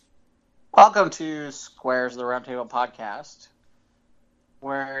Welcome to Squares of the Roundtable podcast,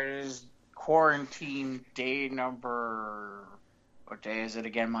 where it is quarantine day number... What day is it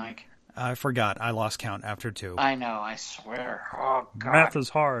again, Mike? I forgot. I lost count after 2. I know, I swear. Oh, God. Math is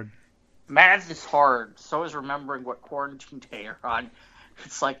hard. Math is hard. So is remembering what quarantine day you're on.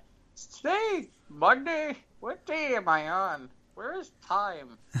 It's like, today, Monday, what day am I on? Where is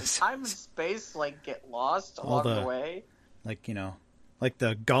time? Does time and space, get lost along the way? Like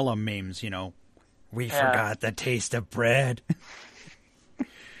the Gollum memes, We forgot the taste of bread. It's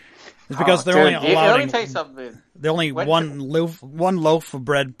because they're only allowing... Let me tell you something. They're only one loaf of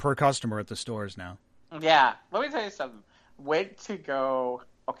bread per customer at the stores now. Yeah. Let me tell you something. Went to go...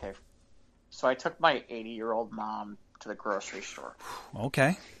 Okay. So I took my 80-year-old mom to the grocery store.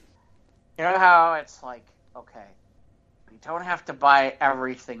 Okay. You know how it's like, okay, you don't have to buy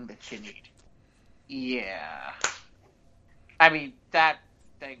everything that you need. Yeah. I mean, that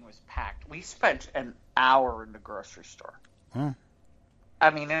thing was packed. We spent an hour in the grocery store. Huh. I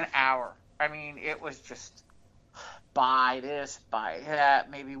mean, an hour. I mean, it was just buy this, buy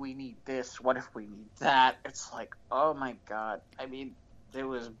that. Maybe we need this. What if we need that? It's like, oh my God. I mean, it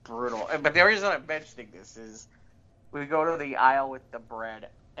was brutal. But the reason I'm mentioning this is we go to the aisle with the bread,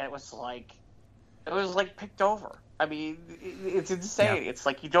 and it was like picked over. I mean, it's insane. Yeah. It's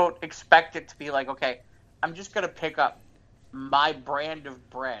like you don't expect it to be like, okay, I'm just going to pick up my brand of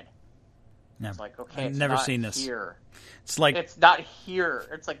bread. Yeah. It's like, okay, I've never seen this. Here. It's like it's not here.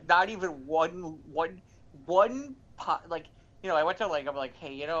 It's like not even one pot. Like, I went to I'm like,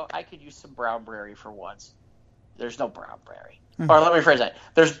 hey, I could use some brownberry for once. There's no brownberry. Or let me rephrase that.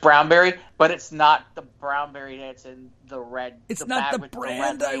 There's brownberry, but it's not the brownberry that's in the red. It's not the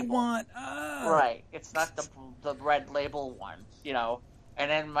brand I want. Right. It's not the red label one. And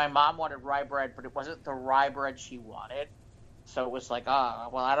then my mom wanted rye bread, but it wasn't the rye bread she wanted. So it was like,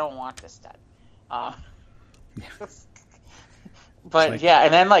 well, I don't want this then. But yeah,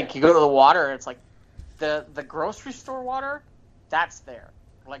 and then you go to the water, and it's like the grocery store water, that's there.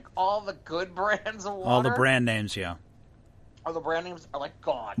 Like all the good brands of water. All the brand names, yeah. All the brand names are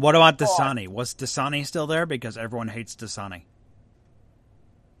gone. What about Dasani? Was Dasani still there? Because everyone hates Dasani.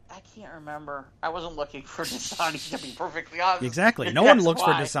 I can't remember. I wasn't looking for Dasani, to be perfectly honest. Exactly. No one looks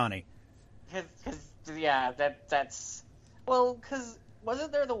for Dasani. That's... Well, because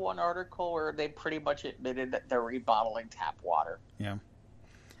wasn't there the one article where they pretty much admitted that they're rebottling tap water? Yeah.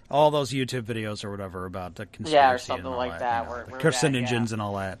 All those YouTube videos or whatever about the conspiracy. Yeah, or something like that. The carcinogens and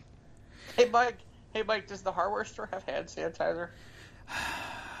all that. Hey, Mike, does the hardware store have hand sanitizer?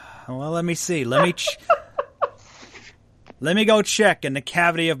 Well, let me see. Let me go check in the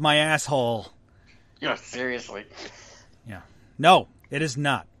cavity of my asshole. Seriously. Yeah. No, it is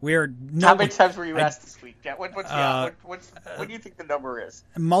not. How many times were you asked this week? Yeah, what do you think the number is?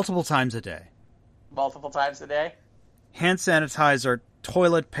 Multiple times a day. Multiple times a day? Hand sanitizer,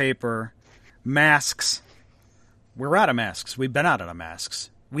 toilet paper, masks. We're out of masks. We've been out of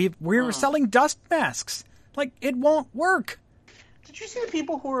masks. We're selling dust masks. It won't work. Did you see the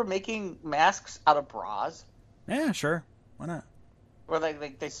people who were making masks out of bras? Yeah, sure. Why not? Where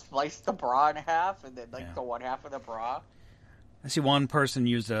they sliced the bra in half and then the one half of the bra. I see one person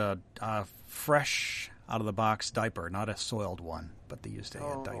use a fresh out of the box diaper, not a soiled one, but they used a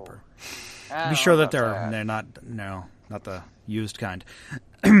diaper. Be sure that they're not the used kind.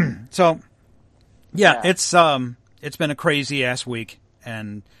 So, yeah, it's been a crazy ass week.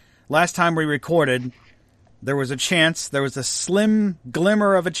 And last time we recorded, there was a slim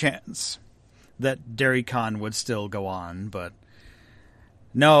glimmer of a chance that Dairy Con would still go on, but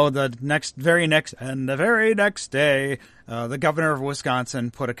no, the very next day, the governor of Wisconsin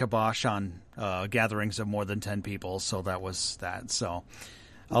put a kibosh on gatherings of more than 10 people, so that was that. So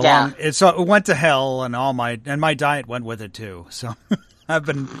it went to hell, and my diet went with it too. So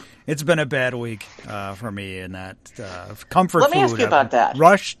it's been a bad week for me in that comfort food. Let me ask you about that.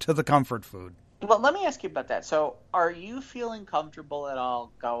 Rush to the comfort food. Well, let me ask you about that. So, are you feeling comfortable at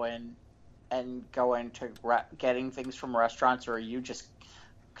all going to getting things from restaurants, or are you just,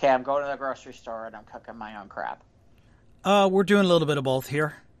 okay, I'm going to the grocery store and I'm cooking my own crap? We're doing a little bit of both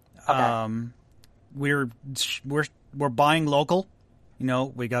here. Okay. We're buying local.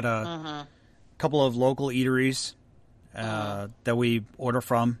 We got a couple of local eateries that we order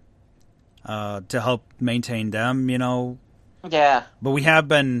from to help maintain them, Yeah. But we have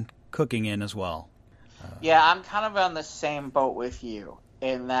been cooking in as well. Yeah, I'm kind of on the same boat with you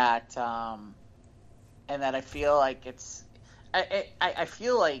in that I feel like it's... I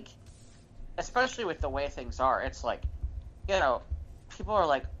feel like, especially with the way things are, it's like, people are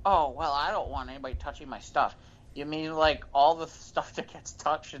like, oh, well, I don't want anybody touching my stuff. You mean like all the stuff that gets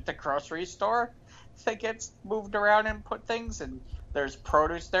touched at the grocery store that gets moved around and put things, and there's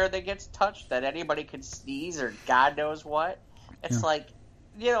produce there that gets touched that anybody could sneeze or God knows what? It's like,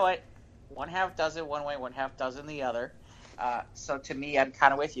 you know what? One half does it one way, one half doesn't the other. So to me, I'm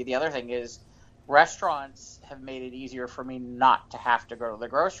kind of with you. The other thing is restaurants have made it easier for me not to have to go to the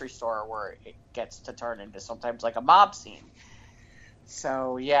grocery store where it gets to turn into sometimes like a mob scene.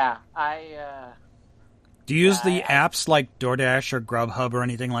 So, yeah, Do you use the apps like DoorDash or Grubhub or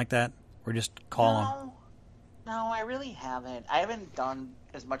anything like that? Or just call them? No, I really haven't. I haven't done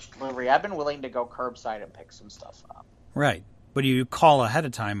as much delivery. I've been willing to go curbside and pick some stuff up. Right. But do you call ahead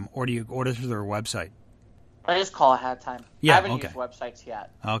of time, or do you order through their website? I just call ahead of time. Yeah, I haven't used websites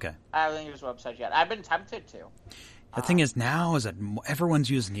yet. Okay. I haven't used websites yet. I've been tempted to. The thing is now is that everyone's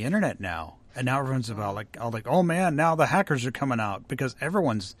using the internet now. And now everyone's about like, oh man, now the hackers are coming out because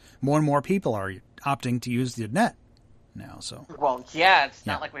more and more people are opting to use the net now. So. Well, yeah, it's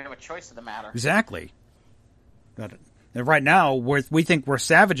not like we have a choice in the matter. Exactly. But right now, we think we're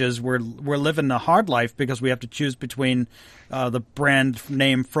savages. We're living a hard life because we have to choose between the brand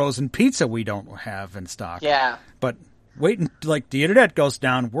name frozen pizza we don't have in stock. Yeah. But wait until the internet goes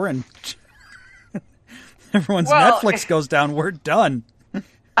down, we're in. Everyone's Netflix goes down, we're done.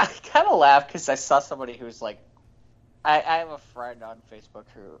 I kind of laugh because I saw somebody who's like, I have a friend on Facebook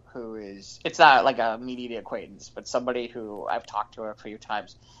who is, it's not like a immediate acquaintance, but somebody who I've talked to a few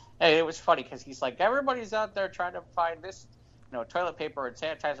times. And it was funny because he's like, everybody's out there trying to find this, toilet paper and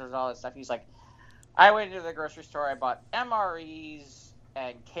sanitizers and all that stuff. He's like, I went into the grocery store, I bought MREs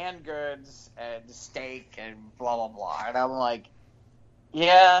and canned goods and steak and blah, blah, blah. And I'm like,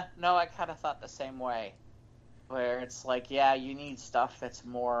 yeah, no, I kind of thought the same way. Where it's like, yeah, you need stuff that's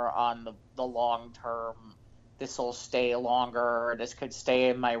more on the long term. This will stay longer. This could stay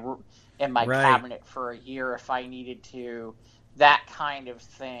in my cabinet for a year if I needed to. That kind of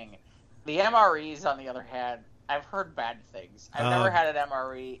thing. The MREs, on the other hand, I've heard bad things. I've never had an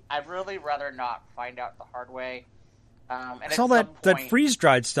MRE. I'd really rather not find out the hard way. It's all that freeze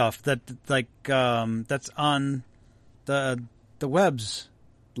dried stuff that's on the webs,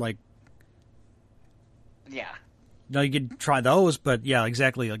 like. Yeah. No, you could try those, but yeah,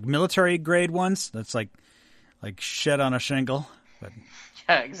 exactly. Like military grade ones, that's like shit on a shingle. But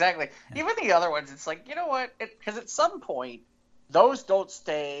yeah, exactly. Yeah. Even the other ones, it's like, you know what? Because at some point, those don't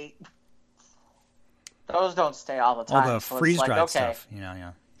stay all the time. All the freeze-dried stuff.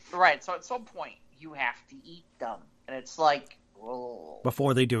 Yeah. Right, so at some point, you have to eat them. And it's like, well...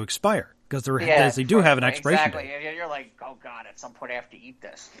 Before they do expire, because they do have an expiration date. Exactly, you're like, oh god, at some point I have to eat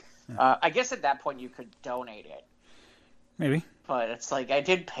this. Yeah. I guess at that point you could donate it. Maybe. But it's like, I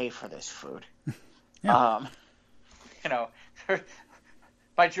did pay for this food. Yeah.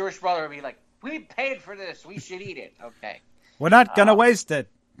 My Jewish brother would be like, we paid for this, we should eat it. Okay. We're not going to waste it.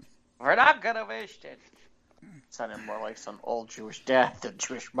 We're not going to waste it. It sounded more like some old Jewish dad than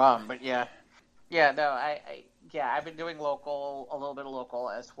Jewish mom, but yeah. Yeah, no, I've been doing a little bit of local,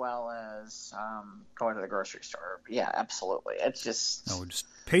 as well as going to the grocery store. Yeah, absolutely. It's just... No, we're just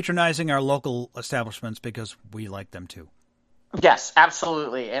patronizing our local establishments because we like them too. Yes,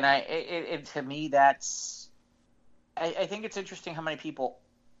 absolutely. And to me, that's... I think it's interesting how many people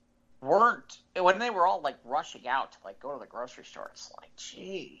weren't... When they were all, like, rushing out to, like, go to the grocery store, it's like,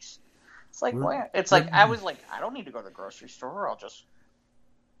 jeez. It's like, what? It's like, I was like, I don't need to go to the grocery store. I'll just...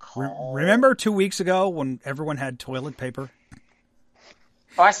 Remember 2 weeks ago when everyone had toilet paper?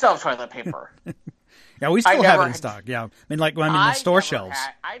 Oh, I still have toilet paper. Yeah, we still have it in stock. Yeah, the store shelves.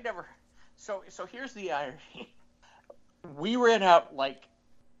 So here's the irony. We ran out like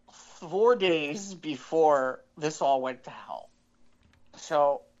 4 days before this all went to hell.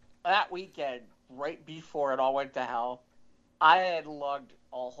 So that weekend, right before it all went to hell, I had lugged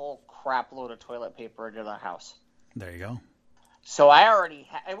a whole crap load of toilet paper into the house. There you go. So I already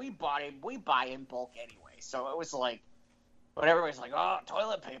and we buy in bulk anyway. So it was like, when everybody's like, oh,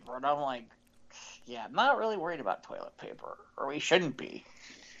 toilet paper. And I'm like, yeah, I'm not really worried about toilet paper, or we shouldn't be.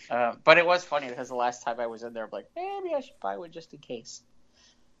 But it was funny because the last time I was in there, I'm like, maybe I should buy one just in case.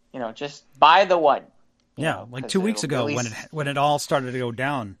 Just buy the one. Yeah, like 2 weeks ago when it all started to go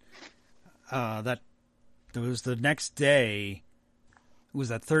down, that it was the next day. It was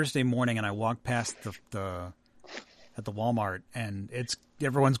that Thursday morning, and I walked past at the Walmart, and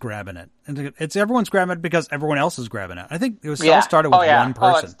everyone's grabbing it, and everyone's grabbing it because everyone else is grabbing it. I think it was all started with one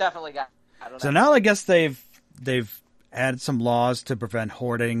person. Oh, it's definitely got. So now I guess they've added some laws to prevent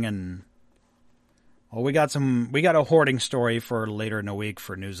hoarding, and we got a hoarding story for later in the week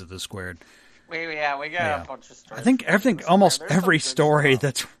for News of the Squared. We got a bunch of stories. I think almost every story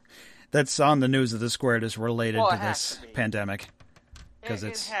that's on the news of the squared is related to this pandemic. Because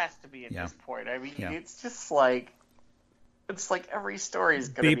it has to be at this point. I mean, it's just like every story is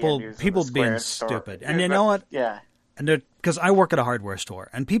going to be a news people being stupid. And you know what? Yeah. And because I work at a hardware store,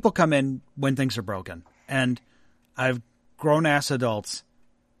 and people come in when things are broken, and I've grown-ass adults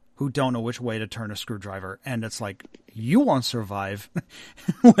who don't know which way to turn a screwdriver, and it's like, you won't survive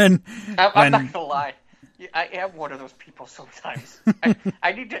I'm not going to lie. I am one of those people sometimes.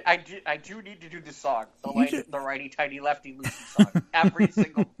 I do need to do the song, the righty tighty lefty loosey song, every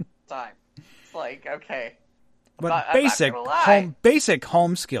single time. It's like, okay. But basic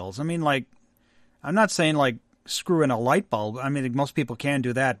home skills. I mean, like, I'm not saying like screw in a light bulb. I mean, most people can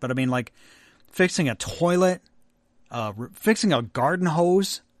do that, but I mean, like fixing a toilet, fixing a garden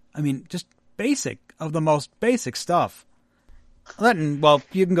hose. I mean, just basic of the most basic stuff. Well,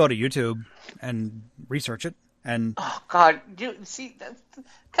 you can go to YouTube and research it. And oh God, can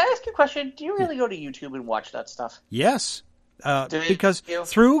I ask you a question? Do you really go to YouTube and watch that stuff? Yes, because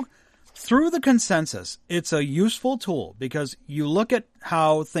through the consensus, it's a useful tool because you look at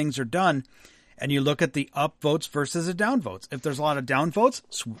how things are done, and you look at the up votes versus the down votes. If there's a lot of down votes,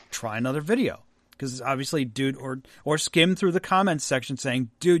 try another video because obviously, dude, or skim through the comments section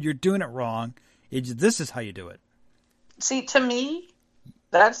saying, "Dude, you're doing it wrong. This is how you do it." See, to me,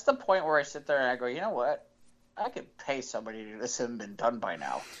 that's the point where I sit there and I go, you know what? I could pay somebody to this had been done by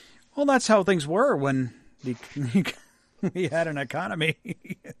now. Well, that's how things were when we had an economy.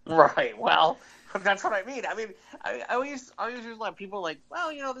 Right. Well, that's what I mean. I mean, I always let people like,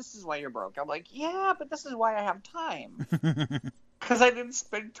 well, this is why you're broke. I'm like, yeah, but this is why I have time. Because I didn't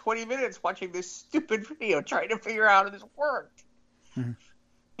spend 20 minutes watching this stupid video trying to figure out how this worked. Mm-hmm.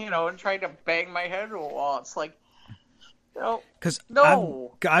 And trying to bang my head on a wall. It's like, because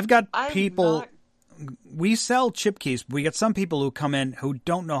I've got people. We sell chip keys. We get some people who come in who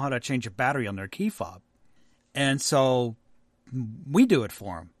don't know how to change a battery on their key fob, and so we do it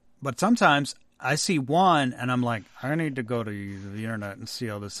for them. But sometimes I see one, and I'm like, I need to go to the internet and see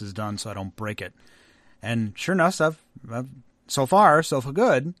how this is done, so I don't break it. And sure enough, I've so far so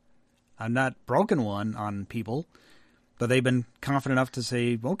good. I've not broken one on people. But they've been confident enough to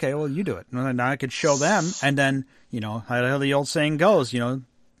say, okay, well, you do it. And now I could show them. And then, how the old saying goes,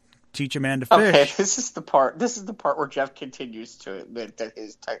 teach a man to fish. Okay, this is the part where Jeff continues to admit that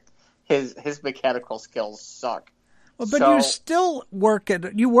his mechanical skills suck. Well, but you still worked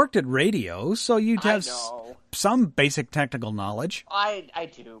at radio, so you'd have some basic technical knowledge. I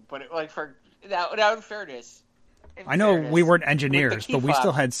do, but now in fairness. I know we weren't engineers, but we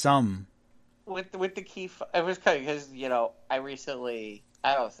still had some. With the key, it was kind of because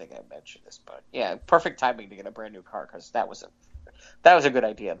I don't think I mentioned this, but yeah, perfect timing to get a brand new car because that was a good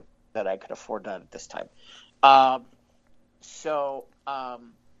idea that I could afford that at this time. Because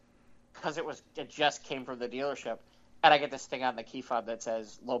it just came from the dealership, and I get this thing on the key fob that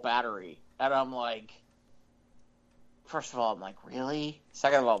says low battery, and I'm like, first of all, I'm like, really?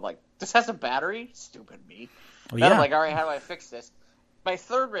 Second of all, I'm like, this has a battery? Stupid me. Well, then I'm like, all right, how do I fix this? My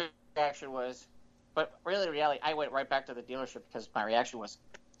third reaction was, but really in reality, I went right back to the dealership because my reaction was,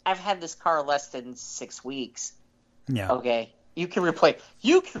 I've had this car less than 6 weeks. Yeah. Okay. You can replace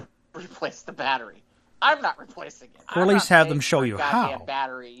the battery. I'm not replacing it. Or at least have them show you how.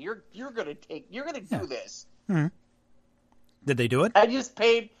 Battery. You're gonna do this. Mm-hmm. Did they do it? I just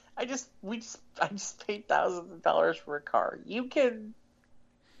paid thousands of dollars for a car. You can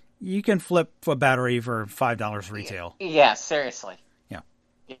flip a battery for $5 retail. Yeah, seriously.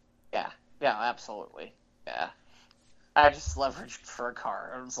 Yeah, absolutely. Yeah. I just leveraged for a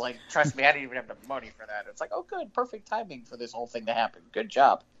car. I was like, trust me, I didn't even have the money for that. It's like, oh, good, perfect timing for this whole thing to happen. Good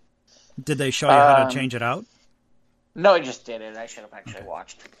job. Did they show you how to change it out? No, I just did it. I should have actually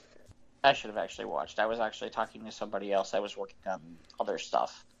watched. I was actually talking to somebody else. I was working on other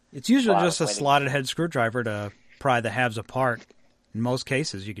stuff. It's usually just a slotted head screwdriver to pry the halves apart. In most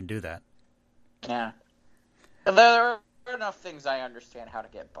cases, you can do that. Yeah. There are enough things I understand how to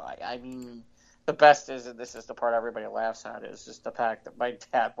get by. I mean, the best is, and this is the part everybody laughs at, is just the fact that my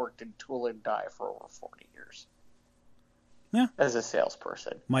dad worked in tool and die for over 40 years. Yeah. As a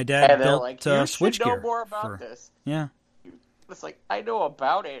salesperson. My dad built like, switchgear. You know more about this. Yeah. It's like, I know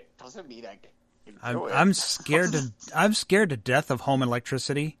about it. Doesn't mean I can do it. I'm scared to death of home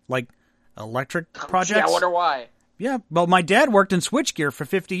electricity, like electric projects. Yeah, I wonder why. Yeah, well, my dad worked in switchgear for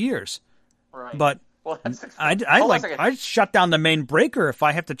 50 years. Right. But I shut down the main breaker if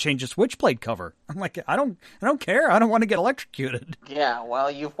I have to change a switch plate cover. I'm like, I don't care. I don't want to get electrocuted. Yeah, well,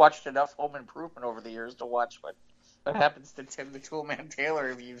 you've watched enough Home Improvement over the years to watch what happens to Tim the Toolman Taylor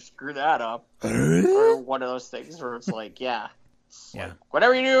if you screw that up. Or one of those things where it's like, yeah. Yeah. Like,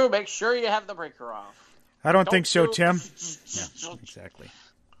 whatever you do, make sure you have the breaker off. I don't think so, Tim. Yeah, exactly.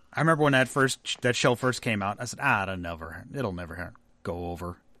 I remember when that show first came out. I said, it'll never go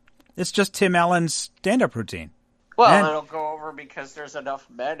over. It's just Tim Allen's stand-up routine. Well, it'll go over because there's enough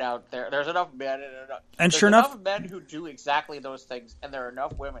men out there. There's enough men, and sure enough, men who do exactly those things, and there are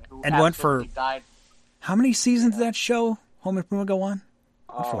enough women who went for died. How many seasons did that show Home Improvement go on?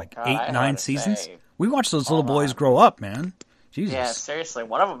 For like 8, 9 seasons. We watched those little boys grow up, man. Jesus. Yeah, seriously.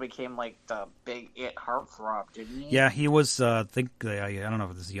 One of them became like the big it heartthrob, didn't he? Yeah, he was. I don't know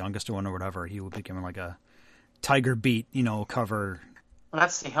if it's the youngest one or whatever. He became like a Tiger Beat, cover.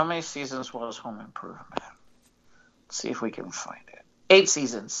 Let's see. How many seasons was Home Improvement? Let's see if we can find it. 8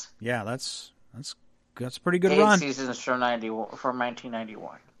 seasons. Yeah, that's a pretty good run. 8 seasons from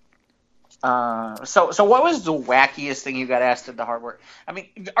 1991. So what was the wackiest thing you got asked at the hardware? I mean,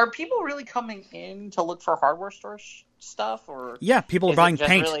 are people really coming in to look for hardware store stuff, or yeah, people are buying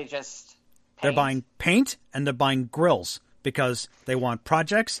paint. Really just paint? They're buying paint and they're buying grills because they want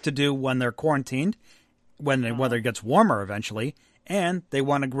projects to do when they're quarantined, when the weather gets warmer eventually, and they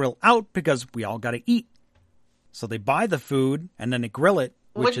want to grill out because we all got to eat. So they buy the food and then they grill it,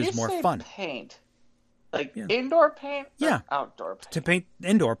 which is more fun. Paint. Like indoor paint? Yeah. Outdoor paint? To paint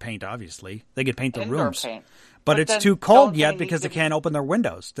indoor paint, obviously. They could paint the rooms. Paint. But it's too cold yet because they can't open their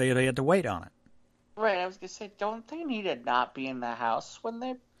windows. They had to wait on it. Right. I was going to say, don't they need to not be in the house when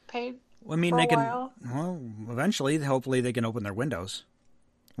they paint for a while? Well, eventually, hopefully they can open their windows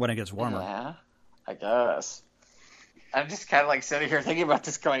when it gets warmer. Yeah, I guess. I'm just kind of like sitting here thinking about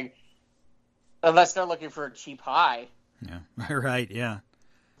this going, unless they're looking for a cheap high. Yeah. Right, yeah.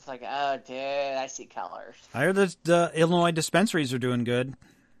 It's like, oh, dude, I see colors. I heard that the Illinois dispensaries are doing good.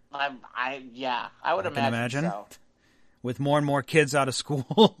 I would imagine so. With more and more kids out of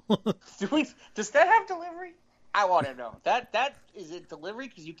school. Does that have delivery? I want to know. That is it delivery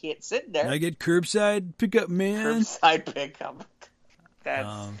because you can't sit there. I get curbside pickup, man. Curbside pickup.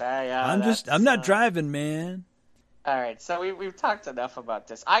 I'm not driving, man. All right, so we've talked enough about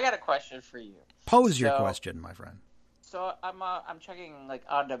this. I got a question for you. Pose your question, my friend. So I'm checking like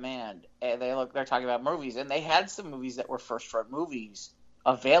on demand, and they're talking about movies, and they had some movies that were first run movies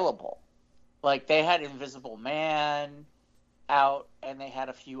available. Like they had Invisible Man out, and they had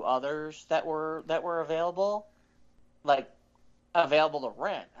a few others that were available, like available to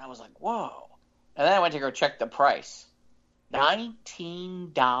rent. And I was like, whoa! And then I went to go check the price,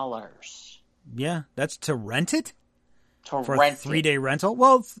 $19. Yeah, that's to rent it. For a 3-day rental.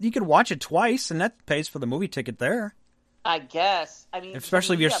 Well, you could watch it twice, and that pays for the movie ticket there. I guess. I mean,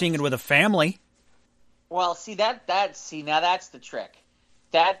 especially if you're seeing it with a family. Well, see now that's the trick.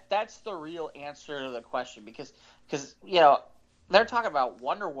 That's the real answer to the question because they're talking about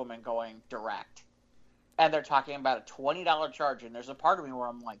Wonder Woman going direct, and they're talking about a $20 charge, and there's a part of me where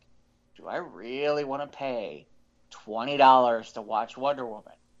I'm like, do I really want to pay $20 to watch Wonder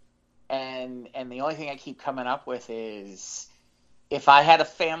Woman? And the only thing I keep coming up with is if I had a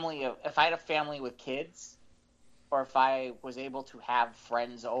family with kids, or if I was able to have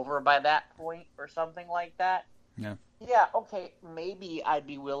friends over by that point or something like that. Yeah. Yeah, okay, maybe I'd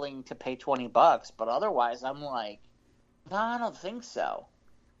be willing to pay $20, but otherwise I'm like, no, I don't think so.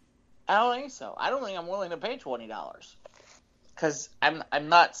 I don't think I'm willing to pay $20 because I'm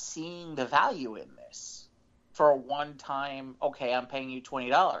not seeing the value in this for a one-time. Okay, I'm paying you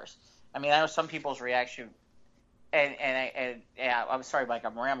 $20. I mean, I know some people's reaction, and I'm sorry, Mike,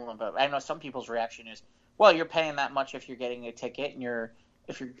 I'm rambling, but I know some people's reaction is, well, you're paying that much if you're getting a ticket, and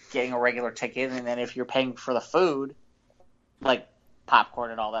if you're getting a regular ticket, and then if you're paying for the food, like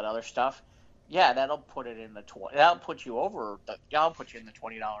popcorn and all that other stuff, yeah, that'll put it in that'll put you in the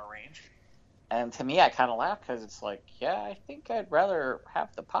 $20 range. And to me, I kind of laugh because it's like, yeah, I think I'd rather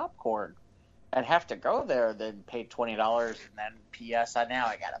have the popcorn and have to go there than pay $20 and then P.S. Now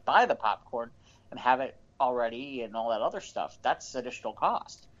I got to buy the popcorn and have it already and all that other stuff. That's additional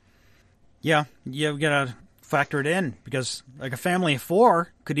cost. Yeah, we gotta factor it in because like a family of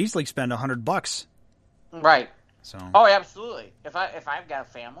 4 could easily spend $100. Right. So. Oh, absolutely. If I've got a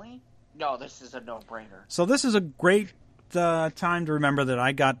family, no, this is a no-brainer. So this is a great time to remember that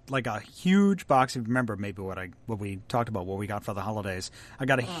I got like a huge box. If you remember maybe what we talked about, what we got for the holidays. I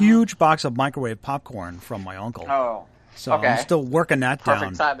got a huge box of microwave popcorn from my uncle. Oh, so okay. I'm still working that down.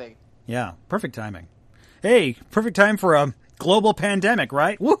 Perfect timing. Yeah, perfect timing. Hey, perfect time for a global pandemic,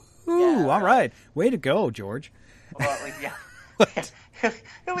 right? Woohoo! Yeah, all right. Way to go, George. Well, yeah.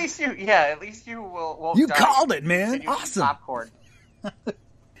 At least you will. You called it, man. Awesome. Popcorn.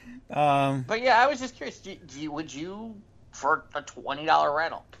 But yeah, I was just curious. Would you for a $20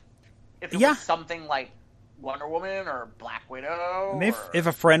 rental? If it was something like Wonder Woman or Black Widow. I mean, if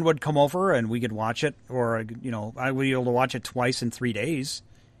a friend would come over and we could watch it, or I would be able to watch it twice in 3 days.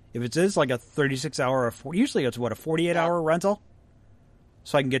 If it is like a 36-hour, usually it's what, a 48-hour rental,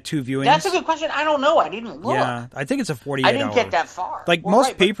 so I can get 2 viewings. That's a good question. I don't know. I didn't look. Yeah, I think it's a 48-hour. I didn't get that far. Like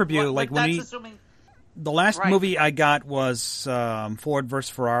most pay-per-view, like when assuming... the last movie I got was Ford vs.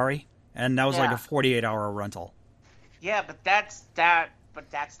 Ferrari, and that was like a 48-hour rental. Yeah, but that's not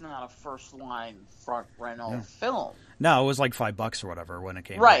a first-line front rental film. No, it was like $5 or whatever when it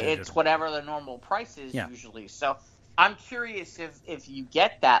came. Right, it's whatever the normal price is usually. So I'm curious if you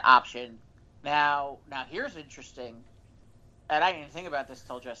get that option. Now here's interesting, and I didn't think about this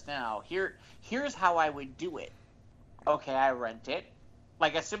till just now. Here's how I would do it. Okay, I rent it.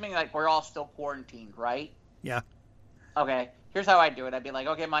 Like, assuming like we're all still quarantined, right? Yeah. Okay, here's how I do it. I'd be like,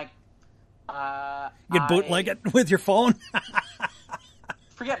 okay, Mike. You could bootleg it with your phone.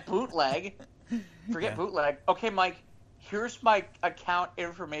 Forget bootleg. Bootleg. Okay, Mike, here's my account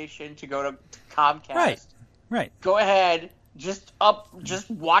information to go to Comcast. Right. Go ahead. Just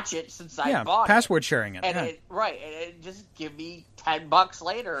watch it since I bought password sharing it. And and just give me $10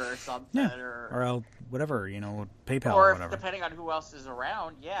 later or something. Yeah. Or whatever, PayPal or or whatever. Depending on who else is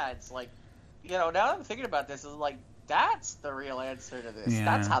around. Yeah, it's like, now that I'm thinking about this, it's like, that's the real answer to this. Yeah.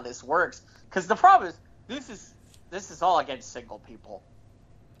 That's how this works. Because the problem is, this is all against single people.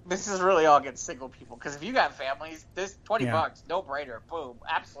 This is really all against single people. Because if you got families, this $20, no brainer, boom,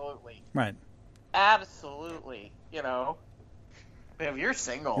 absolutely. Right. Absolutely. If you're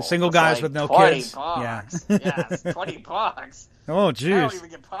single, the single guys with no kids. $20. Yeah. Yes, $20. Oh, jeez. I don't even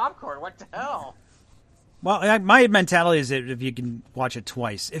get popcorn. What the hell? Well, my mentality is that if you can watch it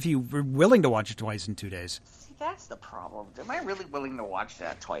twice, if you were willing to watch it twice in 2 days. See, that's the problem. Am I really willing to watch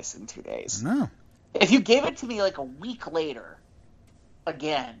that twice in 2 days? No. If you gave it to me like a week later,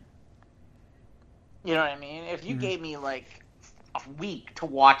 again, you know what I mean? If you gave me like a week to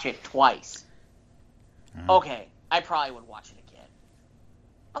watch it twice, okay, I probably would watch it again.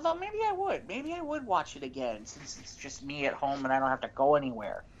 Although maybe I would. Maybe I would watch it again since it's just me at home and I don't have to go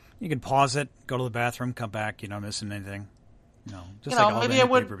anywhere. You can pause it, go to the bathroom, come back. You're not missing anything. Just like all the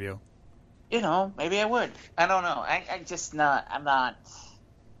pay-per-view. Maybe I would. I don't know. I'm not.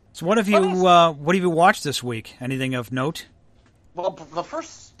 So what have you watched this week? Anything of note? Well, the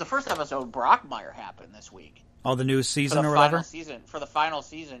first episode, Brockmire, happened this week. Oh, the new season or whatever? For the final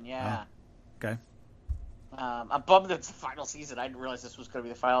season, yeah. Oh, okay. I'm bummed that it's the final season. I didn't realize this was going to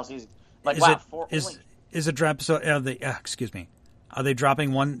be the final season. Like, is it episode? Excuse me. Are they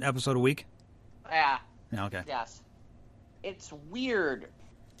dropping one episode a week? Yeah. Yeah. Okay. Yes. It's weird.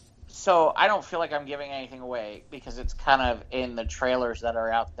 So I don't feel like I'm giving anything away because it's kind of in the trailers that are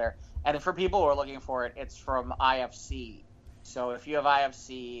out there. And for people who are looking for it, it's from IFC. So if you have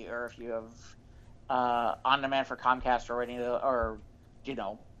IFC or if you have On Demand for Comcast or any of the,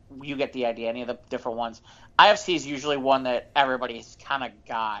 you get the idea, any of the different ones. IFC is usually one that everybody's kind of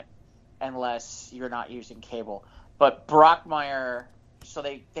got unless you're not using cable. But Brockmire, so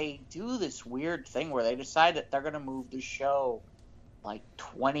they do this weird thing where they decide that they're going to move the show like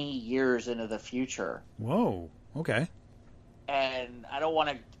 20 years into the future. Whoa, okay. And I don't want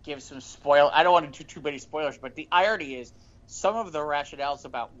to give I don't want to do too many spoilers, but the irony is some of the rationales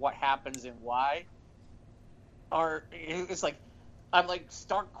about what happens and why it's like, I'm like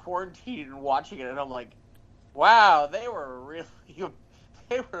start quarantined and watching it and I'm like, wow, they were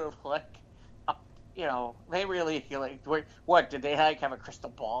like, they really like, what, did they have a crystal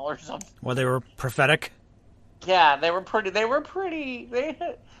ball or something? Well, they were prophetic. Yeah, they were pretty,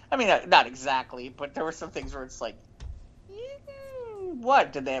 I mean, not exactly, but there were some things where it's like,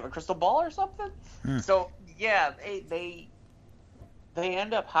 what, did they have a crystal ball or something? So, yeah, they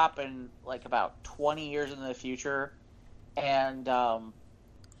end up hopping like about 20 years into the future, and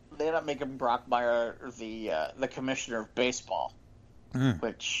they end up making Brockmire the commissioner of baseball,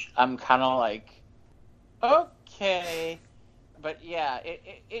 which I'm kind of like, okay, but yeah,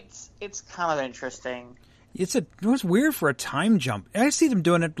 it's kind of interesting. It was weird for a time jump. I see them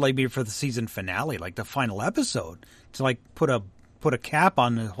doing it maybe for the season finale, like the final episode, to like put a cap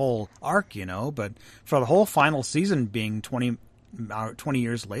on the whole arc, but for the whole final season being 20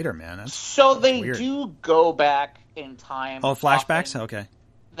 years later, man. So they weird. Do go back in time. Oh, flashbacks? Often. Okay.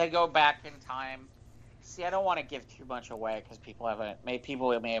 They go back in time. See, I don't want to give too much away because people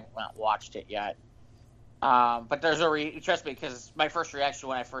may have not watched it yet. But there's trust me, because my first reaction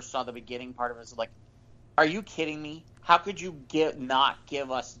when I first saw the beginning part of it was like, are you kidding me? How could you not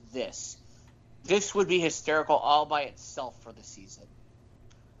give us this? This would be hysterical all by itself for the season.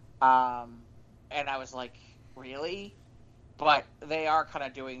 And I was like, really? But they are kind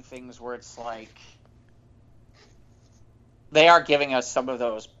of doing things where it's like, they are giving us some of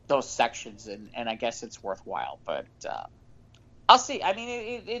those sections, and I guess it's worthwhile. But I'll see. I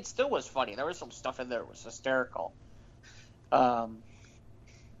mean, it still was funny. There was some stuff in there that was hysterical.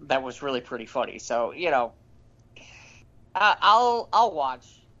 That was really pretty funny. So I'll watch.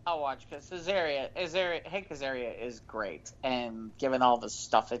 Because Hank Azaria is great, and given all the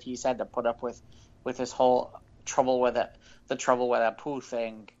stuff that he's had to put up with his whole trouble with that poo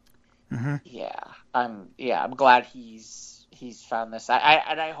thing, I'm glad he's found this.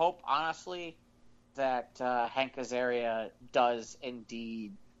 I hope honestly that Hank Azaria does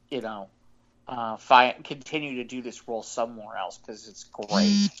indeed continue to do this role somewhere else, because it's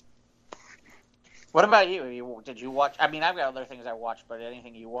great. What about you? Did you watch? I mean, I've got other things I watched, but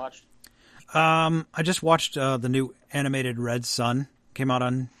anything you watched? I just watched the new animated Red Son. Came out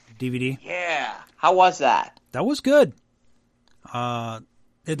on DVD. Yeah. How was that? That was good.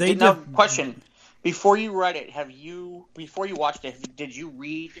 Question. Before you read it, before you watched it, did you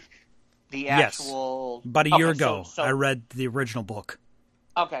read the actual? Yes. About a year ago, I read the original book.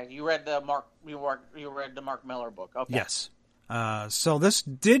 Okay, you read the Mark Miller book. Okay. Yes. So this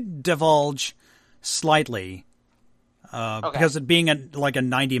did divulge slightly, because it being a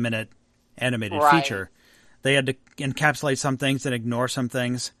 90-minute animated feature, they had to encapsulate some things and ignore some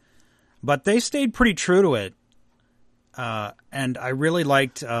things, but they stayed pretty true to it. And I really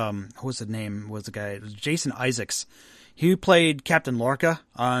liked, what was the name? Was the guy? It was Jason Isaacs. He played Captain Lorca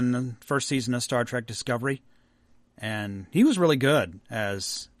on the first season of Star Trek Discovery, and he was really good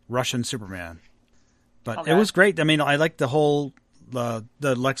as Russian Superman. But it was great. I mean, I liked the whole the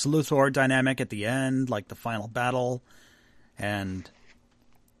Lex Luthor dynamic at the end, like the final battle,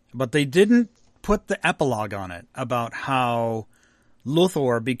 but they didn't put the epilogue on it about how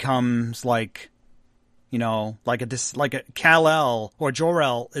Luthor becomes like a Kal-El, or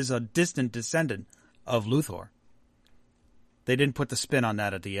Jor-El is a distant descendant of Luthor. They didn't put the spin on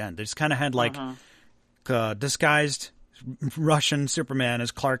that at the end. They just kind of had disguised Russian Superman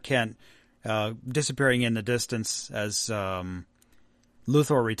as Clark Kent, disappearing in the distance as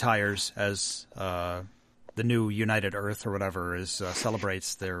Luthor retires, as the new United Earth or whatever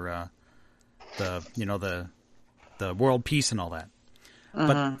celebrates their the world peace and all that.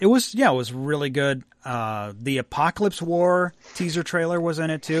 But it was really good. The Apocalypse War teaser trailer was in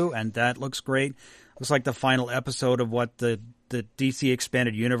it too, and that looks great. It was like the final episode of what the DC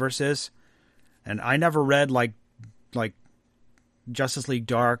Expanded Universe is. And I never read like Justice League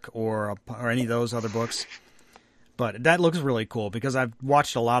Dark or any of those other books, but that looks really cool because I've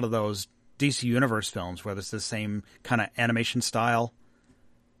watched a lot of those DC Universe films where there's the same kind of animation style,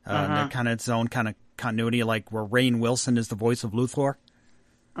 and kind of its own kind of continuity, like where Rainn Wilson is the voice of Luthor.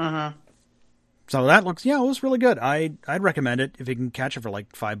 So that looks, it was really good. I'd recommend it if you can catch it for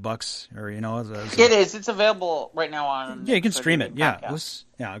like $5 or it is. It's available right now on. Yeah, you can stream it. Yeah, it was.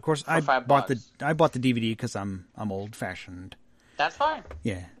 Yeah, of course. I bought the DVD because I'm old fashioned. That's fine.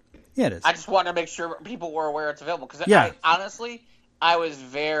 Yeah, it is. I just wanted to make sure people were aware it's available because honestly, I was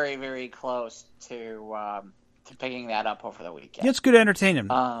very, very close to picking that up over the weekend. Yeah, it's good entertainment.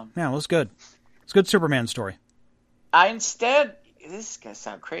 It was good. It's a good Superman story. This is gonna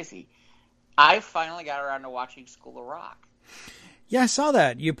sound crazy. I finally got around to watching School of Rock. Yeah, I saw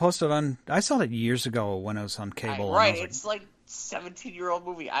that. You posted on. I saw that years ago when I was on cable. Right, it's like 17-year-old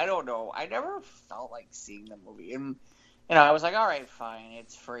movie. I don't know. I never felt like seeing the movie, and I was like, all right, fine,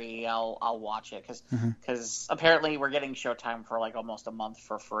 it's free. I'll watch it because apparently we're getting Showtime for like almost a month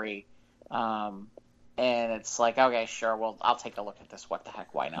for free, and it's like, okay, sure, well, I'll take a look at this. What the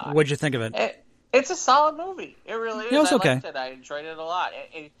heck? Why not? What'd you think of it? It's a solid movie. It really is. It was okay. I liked it. I enjoyed it a lot.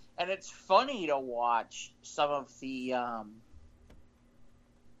 And it's funny to watch some of the.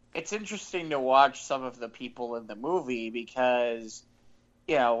 It's interesting to watch some of the people in the movie because,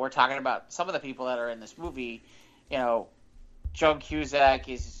 we're talking about some of the people that are in this movie. Joan Cusack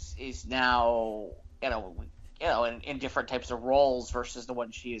is now in different types of roles versus the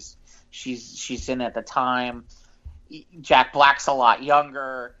one she's in at the time. Jack Black's a lot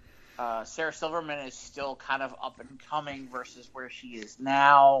younger. Sarah Silverman is still kind of up and coming versus where she is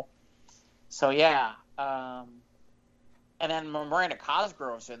now. So yeah, and then Miranda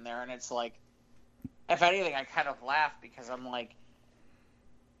Cosgrove's in there, and it's like, if anything, I kind of laugh because I'm like,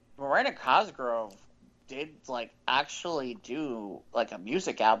 Miranda Cosgrove did like actually do like a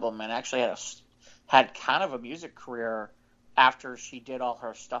music album and actually had kind of a music career after she did all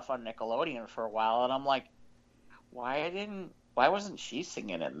her stuff on Nickelodeon for a while, and I'm like, why wasn't she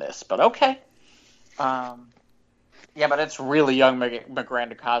singing in this? But okay. Yeah, but it's really young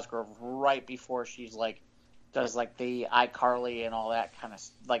Miranda Cosgrove right before she's like does like the iCarly and all that kind of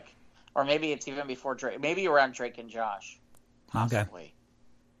like, or maybe it's even before Drake, maybe around Drake and Josh. possibly. Okay.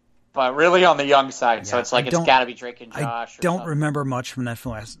 But really on the young side, so it's like it's got to be Drake and Josh. I don't remember much from that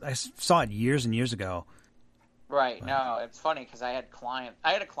film. I saw it years and years ago. Right. But... No, it's funny because I had a client.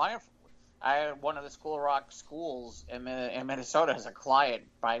 I had one of the School of Rock schools in Minnesota as a client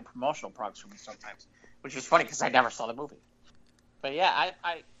buying promotional products from me sometimes, which was funny because I never saw the movie. But yeah,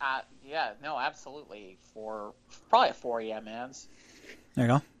 absolutely. Probably a 4 EMNs. There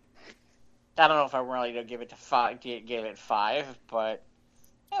you go. I don't know if I'm really going to give it 5, but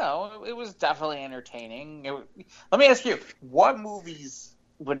it was definitely entertaining. Let me ask you, what movies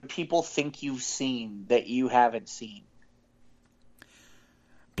would people think you've seen that you haven't seen?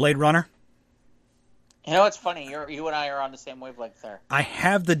 Blade Runner. It's funny. You and I are on the same wavelength there. I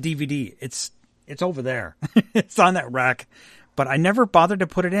have the DVD. It's over there. It's on that rack, but I never bothered to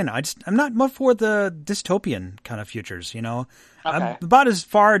put it in. I'm not much for the dystopian kind of futures. Okay. I'm about as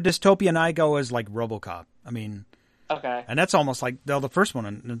far dystopian I go as like RoboCop. I mean, okay, and that's almost like the first one,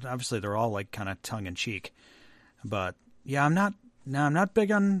 and obviously they're all like kind of tongue in cheek. But yeah, I'm not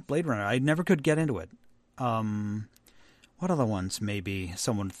big on Blade Runner. I never could get into it. What other ones maybe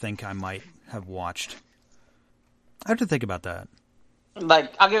someone would think I might have watched? I have to think about that.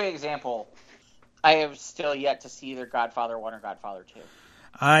 Like, I'll give you an example. I have still yet to see either Godfather 1 or Godfather 2.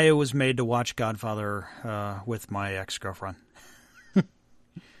 I was made to watch Godfather with my ex-girlfriend.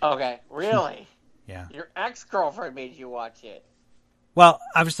 Okay, really? Yeah. Your ex-girlfriend made you watch it. Well,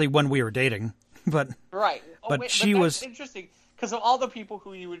 obviously when we were dating, but right. But she was interesting because of all the people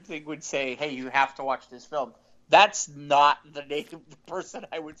who you would think would say, "Hey, you have to watch this film." That's not the person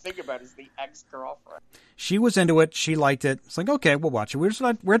I would think about as the ex-girlfriend. She was into it. She liked it. It's like, okay, we'll watch it.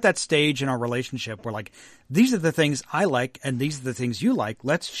 We're at that stage in our relationship where, like, these are the things I like and these are the things you like.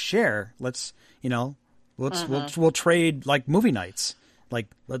 Let's share. Let's, we'll trade, like, movie nights. Like,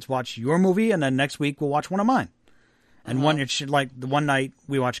 let's watch your movie and then next week we'll watch one of mine. And the one night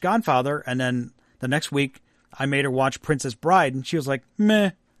we watched Godfather and then the next week I made her watch Princess Bride and she was like,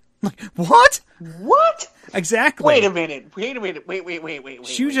 meh. Like, what? What? Exactly. Wait a minute. Wait.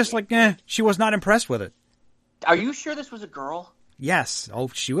 She was just like, eh. She was not impressed with it. Are you sure this was a girl? Yes. Oh,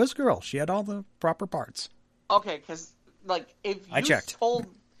 she was a girl. She had all the proper parts. Okay, because, like, if you I checked. told...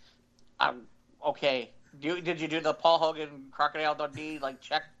 okay. Did you do the Paul Hogan Crocodile Dundee, like,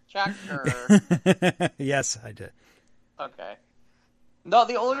 check, or... Yes, I did. Okay. No,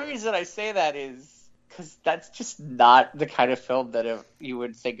 the only reason I say that is... because that's just not the kind of film that you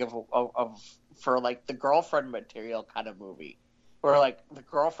would think of for, like, the girlfriend material kind of movie. Where, like, the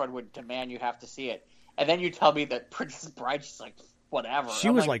girlfriend would demand you have to see it. And then you tell me that Princess Bride, she's like, whatever. She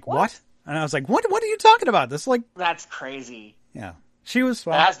was like, what? And I was like, what are you talking about? This like... That's crazy. Yeah. She was...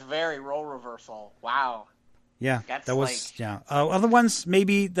 That's very role reversal. Wow. Yeah. That was... Yeah. Other ones,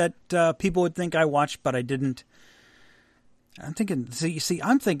 maybe, that people would think I watched, but I didn't... I'm thinking,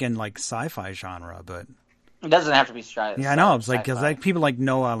 I'm thinking like sci-fi genre, but it doesn't have to be sci-fi. Yeah, I know. It's like because like people like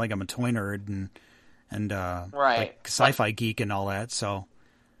know like I'm a toy nerd and right, like sci-fi geek and all that. So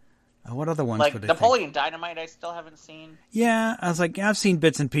what other ones? Like would Napoleon Dynamite, I still haven't seen. Yeah, I was like, I've seen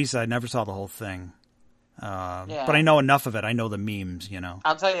bits and pieces. I never saw the whole thing. But I know enough of it. I know the memes.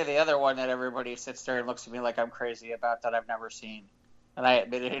 I'll tell you the other one that everybody sits there and looks at me like I'm crazy about that I've never seen, and I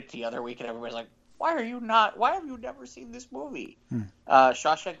admitted it the other week, and everybody's like, Why have you never seen this movie?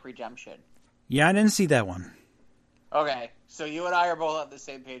 Shawshank Redemption. Yeah, I didn't see that one. Okay, so you and I are both on the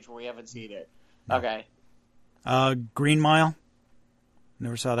same page where we haven't seen it. No. Okay. Green Mile.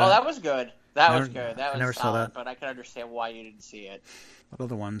 Never saw that. Oh, that was good. That was good. That was never solid, saw that. But I can understand why you didn't see it. What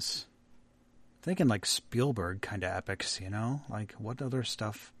other ones? I'm thinking like Spielberg kind of epics, Like what other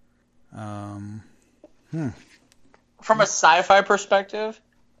stuff? From a sci-fi perspective,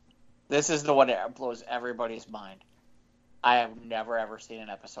 this is the one that blows everybody's mind. I have never, ever seen an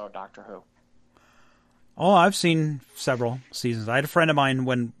episode of Doctor Who. Oh, I've seen several seasons. I had a friend of mine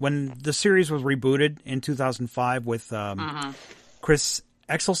when the series was rebooted in 2005 with Chris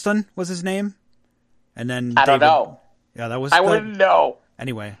Eccleston was his name. And then I don't know. Yeah, that was... I wouldn't know.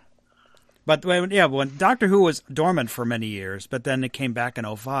 Anyway. But when Doctor Who was dormant for many years, but then it came back in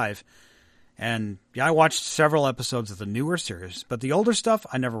 2005. And yeah, I watched several episodes of the newer series, but the older stuff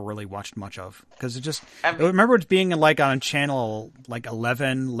I never really watched much of because I remember it being like on channel like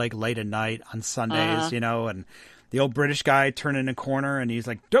 11, like late at night on Sundays, and the old British guy turning a corner and he's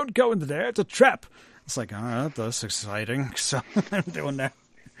like, "Don't go into there, it's a trap." It's like, oh, that's exciting. So I'm doing that.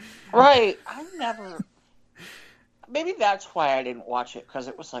 Right. Maybe that's why I didn't watch it because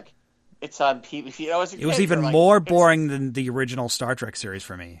it was like it's on PBS. It was even more boring than the original Star Trek series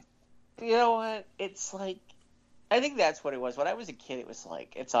for me. You know what? It's like, I think that's what it was. When I was a kid, it was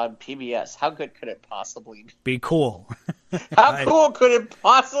like, it's on PBS. How good could it possibly be? Cool. How cool could it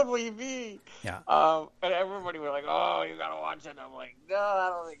possibly be? Yeah. And everybody was like, "Oh, you gotta watch it." And I'm like, "No, I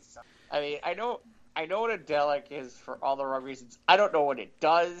don't think so." I mean, I know what a Dalek is for all the wrong reasons. I don't know what it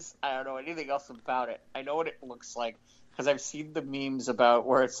does. I don't know anything else about it. I know what it looks like because I've seen the memes about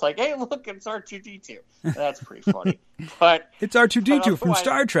where it's like, "Hey, look, it's R2-D2." That's pretty funny. But it's R2-D2 from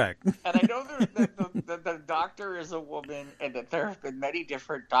Star Trek. And I know that the doctor is a woman, and that there have been many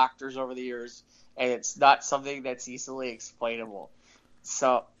different doctors over the years, and it's not something that's easily explainable.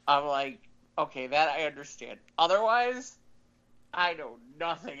 So I'm like, okay, that I understand. Otherwise, I know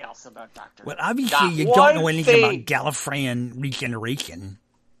nothing else about Doctor Who. Well, obviously, you don't know anything about Gallifreyan regeneration.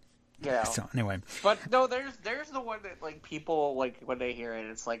 Yeah. So anyway, but no, there's the one that like people like when they hear it,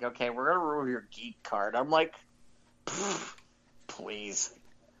 it's like, okay, we're gonna remove your geek card. I'm like, please.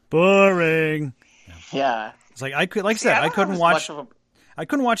 Boring. Yeah. It's like I couldn't watch. I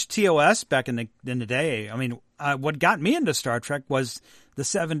couldn't watch TOS back in the day. I mean, what got me into Star Trek was the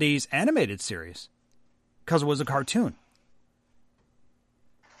 '70s animated series because it was a cartoon,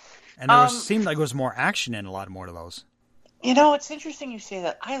 and there seemed like there was more action in a lot more of those. You know, it's interesting you say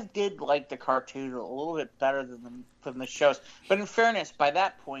that. I did like the cartoon a little bit better than the shows. But in fairness, by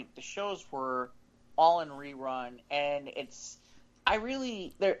that point, the shows were all in rerun, and I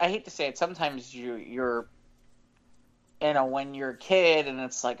hate to say it, sometimes you're when you're a kid, and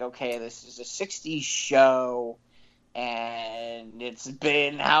it's like, okay, this is a 60s show, and it's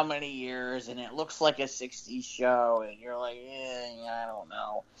been how many years, and it looks like a 60s show, and you're like, I don't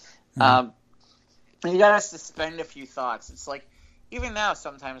know. Mm-hmm. You gotta suspend a few thoughts. It's like, even now,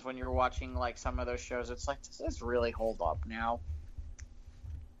 sometimes when you're watching like some of those shows, it's like, does this really hold up now?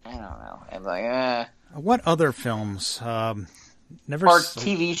 I don't know. I'm like, What other films? Never. Or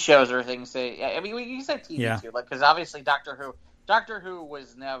TV shows or things. I mean, you said TV too, like, because obviously Doctor Who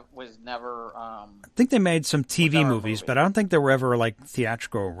was never. I think they made some TV movies, but I don't think there were ever like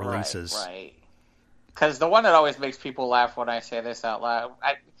theatrical releases. Right. Because the one that always makes people laugh when I say this out loud,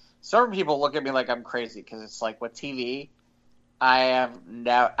 certain people look at me like I'm crazy because it's like with TV, I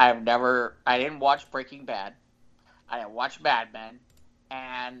didn't watch Breaking Bad, I didn't watch Mad Men,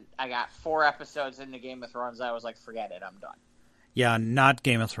 and I got 4 episodes into Game of Thrones. I was like, forget it, I'm done. Yeah, not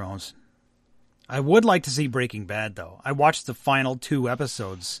Game of Thrones. I would like to see Breaking Bad though. I watched the final 2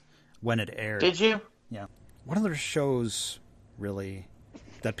 episodes when it aired. Did you? Yeah. What other shows really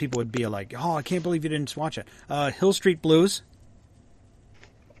that people would be like, oh, I can't believe you didn't watch it? Hill Street Blues.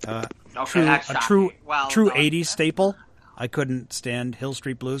 Okay, true 80s staple. I couldn't stand Hill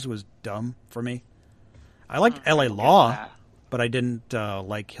Street Blues. It was dumb for me. I liked LA Law, but I didn't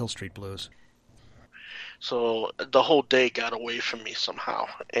like Hill Street Blues. So the whole day got away from me somehow.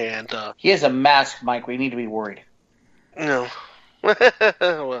 And he has a mask, Mike. We need to be worried. No.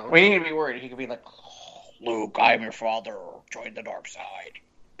 Well, we need to be worried. He could be like, Luke, I'm your father. Join the dark side.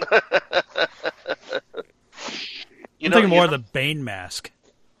 I'm thinking more of the Bane mask.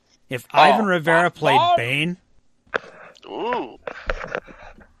 If Ivan Rivera played Bane. Ooh.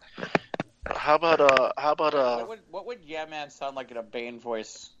 How about what would Yeah Man sound like in a Bane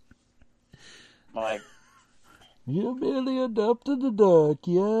voice? Like, you merely adopted the dark,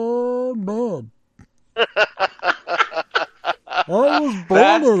 yeah, man. I was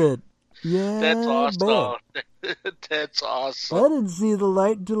born in it. Yeah, that's awesome. Man. That's awesome. I didn't see the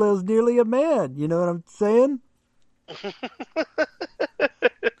light until I was nearly a man. You know what I'm saying?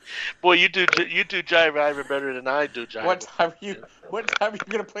 Boy, you do Jive Ivan better than I do, Jive. What time are you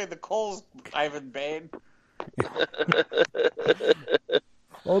gonna play the Coles, Ivan Bane?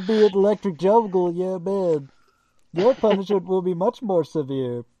 I'll be at Electric Jungle, yeah, man. Your punishment will be much more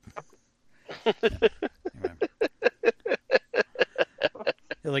severe.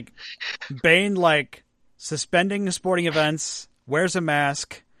 Like Bane, like suspending sporting events, wears a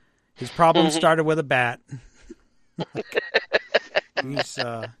mask. His problem started with a bat.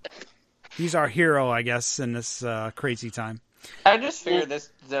 He's our hero, I guess, in this crazy time. I just figured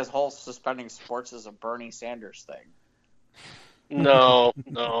this whole suspending sports is a Bernie Sanders thing. No.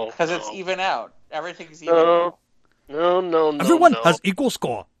 Because it's even out. Everything's even out. No. Everyone has equal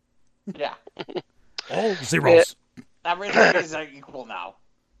score. Yeah. All zeros. Everything is equal now.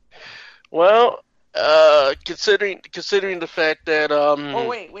 Well, considering the fact that Oh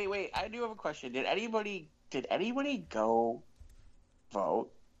wait! I do have a question. Did anybody go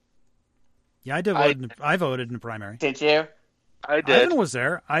vote? Yeah, I did. I voted in the primary. Did you? I did. Ivan was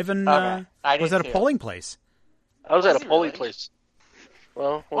there. Ivan was at a polling place. I was at a polling place.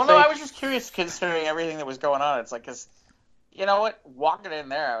 Well, no, I was just curious considering everything that was going on. It's like, because, you know what? Walking in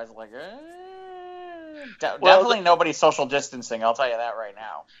there, I was like, Definitely nobody's social distancing. I'll tell you that right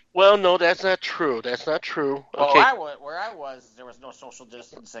now. Well, no, that's not true. That's not true. Well, okay. Where I was, there was no social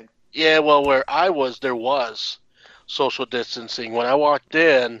distancing. Yeah, well, where I was, there was social distancing when I walked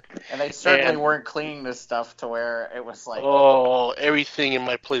in. And they certainly weren't cleaning this stuff to where it was like... Oh, everything in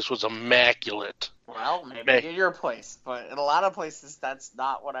my place was immaculate. Well, maybe in your place, but in a lot of places, that's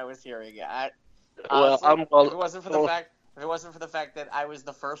not what I was hearing. Honestly, if it wasn't for the fact that I was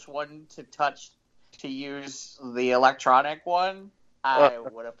the first one to use the electronic one, I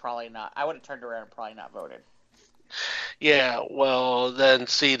would have probably not. I would have turned around and probably not voted. Yeah, well, then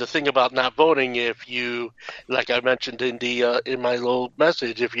see the thing about not voting, if you, like I mentioned in my little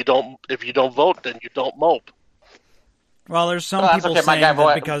message, if you don't vote, then you don't mope. Well, there's some people saying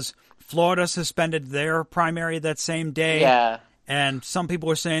that because Florida suspended their primary that same day. Yeah. And some people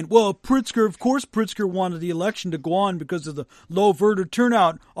are saying, well, of course Pritzker wanted the election to go on because of the low voter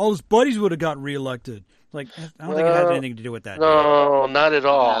turnout. All his buddies would have got reelected. Like, I don't think it had anything to do with that. No, not at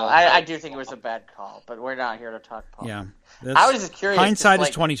all. No, I do think it was a bad call, but we're not here to talk politics. Yeah. I was just curious. Hindsight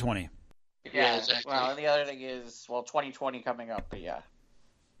is 20/20. Yeah, exactly. Well, and the other thing is, 2020 coming up, but yeah.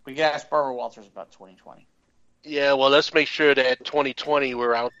 We can ask Barbara Walters about 2020. Yeah, well, let's make sure that 2020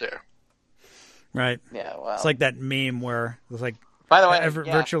 we're out there. Right. Yeah, well. It's like that meme where it's like, by the way,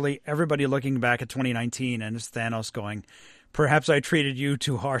 virtually everybody looking back at 2019 and it's Thanos going, perhaps I treated you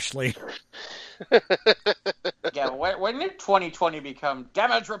too harshly. Yeah, when did 2020 become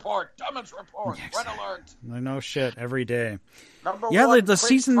damage report, red alert? I know shit every day. Number one, the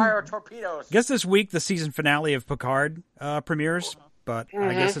season fire torpedoes. I guess this week the season finale of Picard premieres, but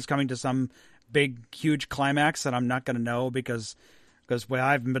I guess it's coming to some big, huge climax that I'm not going to know because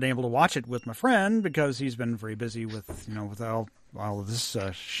I haven't been able to watch it with my friend because he's been very busy with all of this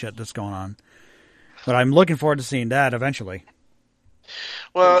shit that's going on. But I'm looking forward to seeing that eventually.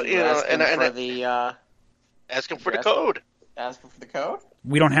 Well, asking for the code. Asking for the code?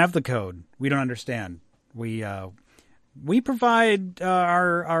 We don't have the code. We don't understand. We provide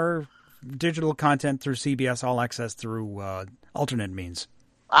our digital content through CBS All Access through alternate means.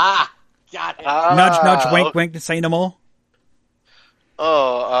 Got it. Nudge, nudge, wink, wink, say no more. In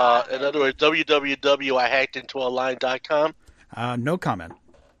other words, www.ihackedintoaline.com? No comment.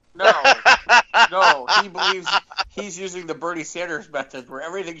 No, he believes he's using the Bernie Sanders method where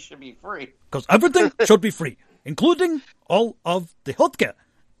everything should be free. Because everything should be free, including all of the healthcare.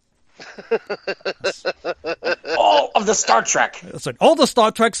 All of the Star Trek. So all the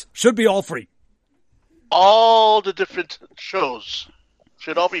Star Treks should be all free. All the different shows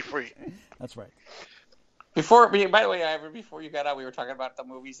should all be free. That's right. By the way, Ivor, before you got out, we were talking about the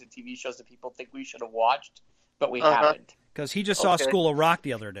movies and TV shows that people think we should have watched, but we haven't. Because he just saw School of Rock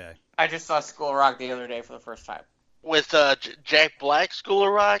the other day. I just saw School of Rock the other day for the first time. With Jack Black, School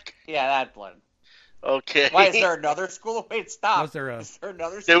of Rock? Yeah, that one. Okay. Why, is there another School of... Wait, stop. Is there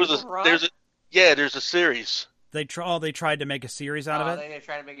another School of Rock? There's a series. They tried to make a series out of it? They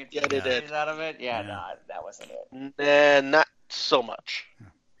tried to make a series out of it? Yeah, no, that wasn't it. Not so much.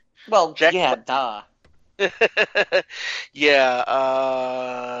 Well, duh. Yeah,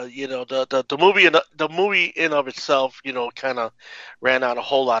 the movie in of itself, kind of ran out a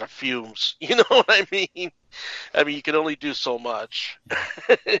whole lot of fumes. You know what I mean? I mean, you can only do so much.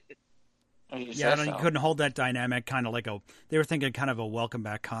 You couldn't hold that dynamic, kind of like they were thinking kind of a Welcome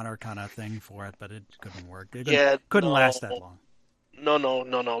Back Connor kind of thing for it, but it couldn't work. It couldn't last that long.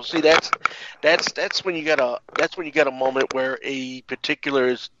 No. See, that's when you got a moment where a particular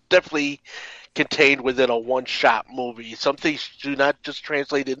is definitely contained within a one-shot movie. Some things do not just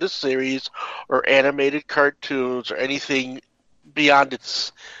translate into series or animated cartoons or anything beyond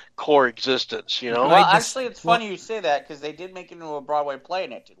its core existence, Well, actually, it's funny you say that because they did make it into a Broadway play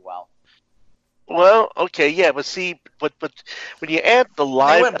and it did well. Well, okay, yeah, but see, but when you add the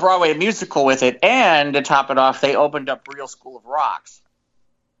live... They went Broadway musical with it, and to top it off, they opened up Real School of Rocks.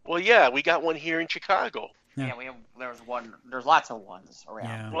 Well, yeah, we got one here in Chicago. Yeah, there's one. There's lots of ones around.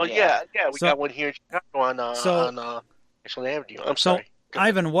 Yeah. Well, yeah, we got one here in Chicago on Ashland Avenue. I'm sorry.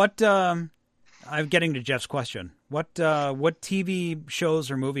 Ivan, what? I'm getting to Jeff's question. What TV shows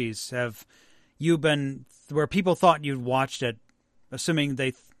or movies have you been where people thought you'd watched it, assuming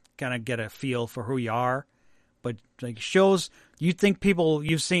they kind of get a feel for who you are, but like shows you think people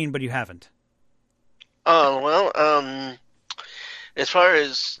you've seen but you haven't? As far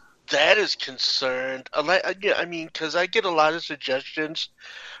as that is concerned, I mean, because I get a lot of suggestions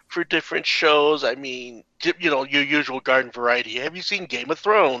for different shows. I mean, your usual garden variety. Have you seen Game of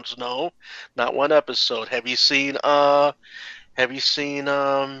Thrones? No, not one episode. Have you seen what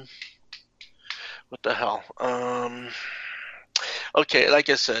the hell? Okay, like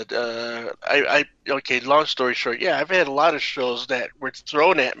I said, okay. Long story short, yeah, I've had a lot of shows that were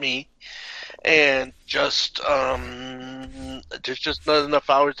thrown at me, and just there's just not enough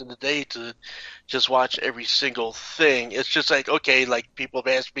hours in the day to just watch every single thing. It's just like, okay, like people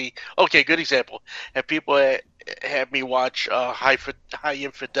have asked me. Okay, good example. Have people had me watch High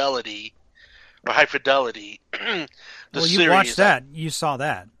Infidelity or High Fidelity? Well, you watched that. You saw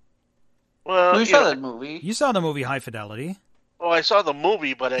that. Well, you saw that movie. You saw the movie High Fidelity. Well, I saw the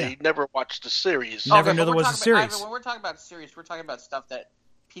movie, but I never watched the series. You never knew there was a series. When we're talking about series, we're talking about stuff that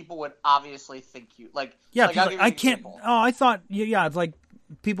people would obviously think you like. Yeah, like, I can't. Example. Oh, I thought. Yeah, like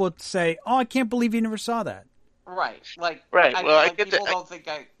people would say, "Oh, I can't believe you never saw that." Right. Like. Right. Well, I get people that. Don't think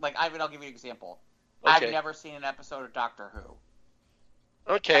I like. I'll give you an example. Okay. I've never seen an episode of Doctor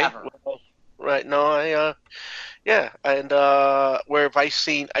Who. Okay. Well, right. No, yeah, and where have I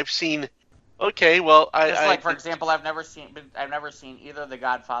seen? I've seen. Okay, well, for example, I've never seen either of the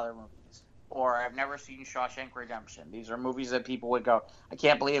Godfather movies, or I've never seen Shawshank Redemption. These are movies that people would go, I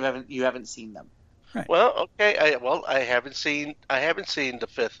can't believe you haven't seen them. Right. Well, okay, I haven't seen The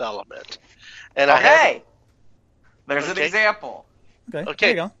Fifth Element, and there's an example. Okay, there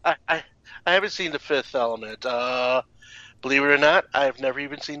you go. I haven't seen The Fifth Element. Believe it or not, I've never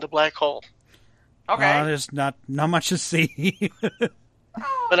even seen The Black Hole. Okay, there's not much to see.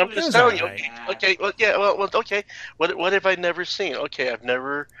 But I'm just telling you. Okay. Well, yeah. Well. Okay. What have I never seen? Okay, I've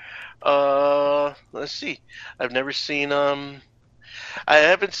never. Let's see. I've never seen. I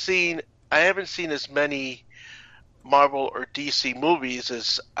haven't seen as many Marvel or DC movies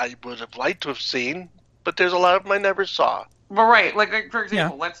as I would have liked to have seen. But there's a lot of them I never saw. Well, right. Like for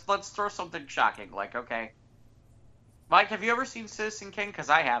example, let's throw something shocking. Like, okay, Mike, have you ever seen Citizen Kane? Because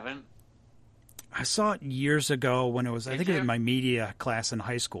I haven't. I saw it years ago when it was, I think it was in my media class in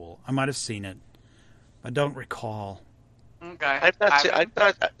high school. I might have seen it. I don't recall. Okay. I've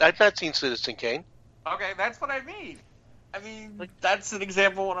not seen Citizen Kane. Okay, that's what I mean. I mean, that's an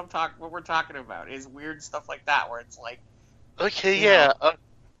example of what we're talking about is weird stuff like that where it's like. Okay, yeah.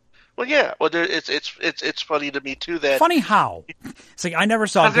 Well, yeah. Well, it's funny to me too that. Funny how? See, I never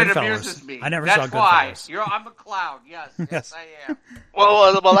saw Goodfellas. It amuses me. I never saw Goodfellas. That's why. I'm a clown. Yes, I am.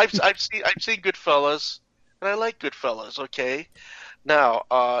 Well, I've seen Goodfellas, and I like Goodfellas. Okay. Now,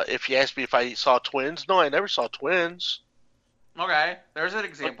 if you ask me if I saw Twins, no, I never saw Twins. Okay, there's an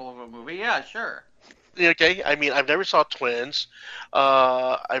example of a movie. Yeah, sure. Okay, I mean, I've never saw Twins.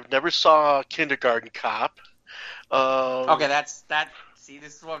 I've never saw Kindergarten Cop. Okay, that's. See,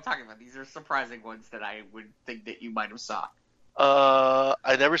 this is what I'm talking about. These are surprising ones that I would think that you might have saw.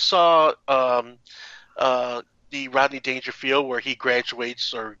 I never saw the Rodney Dangerfield where he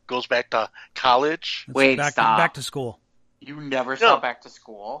graduates or goes back to college. Wait, stop. Back to school. You never saw Back to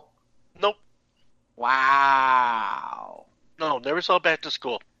School? Nope. Wow. No, never saw Back to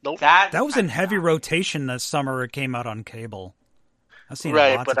School. Nope. That was in heavy rotation this summer. It came out on cable. I've seen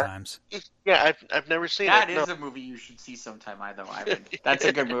it lots of times. Yeah, I've never seen it. That is a movie you should see sometime, Ivan. That's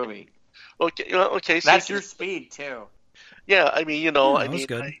a good movie. Okay. That's your speed too. Yeah, I mean, that was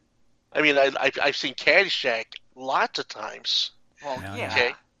good. I've seen Caddyshack lots of times. Well, yeah.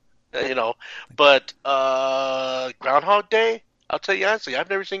 Okay, but Groundhog Day. I'll tell you honestly, I've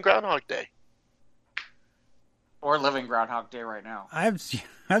never seen Groundhog Day. Or living Groundhog Day right now. I've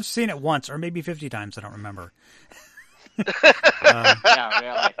seen it once, or maybe 50 times. I don't remember. Yeah,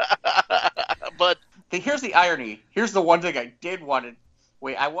 really. But here's the irony. Here's the one thing I did want to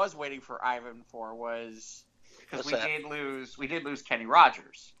wait. I was waiting for Ivan for was because we did lose Kenny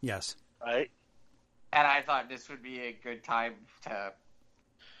Rogers. Yes. Right. And I thought this would be a good time to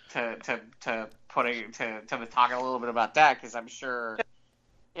talk a little bit about that because I'm sure,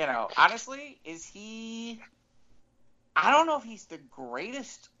 honestly, is he? I don't know if he's the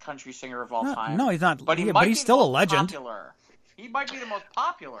greatest country singer of all time. No, he's not. But he's still a legend. Popular. He might be the most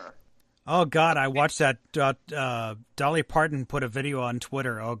popular. Oh, God, I watched that. Dolly Parton put a video on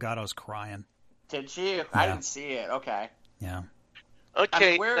Twitter. Oh, God, I was crying. Did she? Yeah. I didn't see it. Okay. Yeah.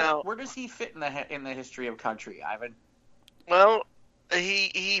 Okay. Where does he fit in the history of country, Ivan? Well,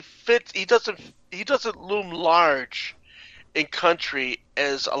 he fits. He doesn't loom large in country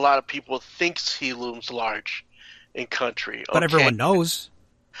as a lot of people thinks he looms large in country. But everyone knows.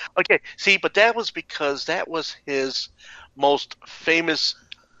 Okay, see, but that was because that was his most famous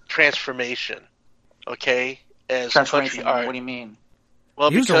transformation. Okay, as country art. What do you mean? Well,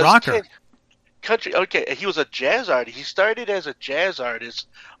 he was a rocker. Country. Okay, he was a jazz artist. He started as a jazz artist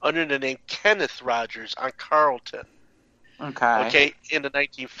under the name Kenneth Rogers on Carlton. Okay, in the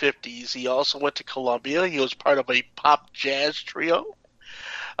 1950s. He also went to Columbia. He was part of a pop jazz trio.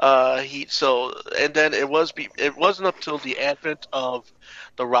 And then it wasn't up till the advent of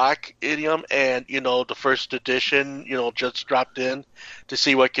the rock idiom and the first edition just dropped in to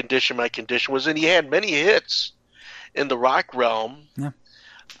see what condition my condition was in. He had many hits in the rock realm. Yeah.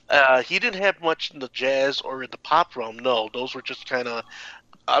 He didn't have much in the jazz or in the pop realm. No, those were just kind of,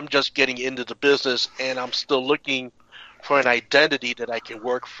 I'm just getting into the business and I'm still looking for an identity that I can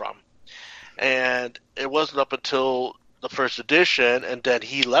work from. And it wasn't up until the first edition, and then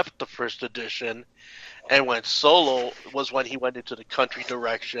he left the first edition and went solo, was when he went into the country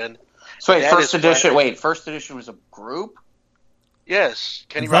direction. So first edition was a group? Yes.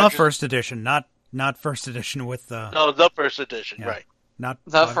 Kenny the Rogers. First edition, not first edition with the... No, the first edition, yeah. Right. Not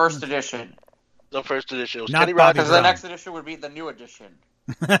the first edition. The first edition. It was not Kenny Bobby Rogers. Because the next edition would be the new edition.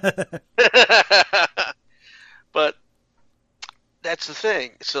 But that's the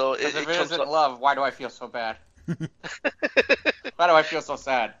thing. So if it isn't love, why do I feel so bad? Why do I feel so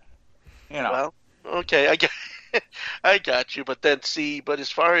sad? Well, okay, I got you. But then but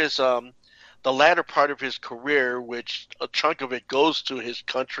as far as the latter part of his career, which a chunk of it goes to his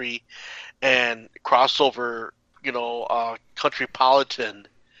country and crossover, countrypolitan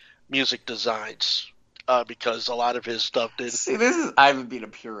music designs, because a lot of his stuff did. See, this is Ivan being a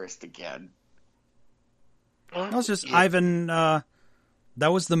purist again. That was just Ivan.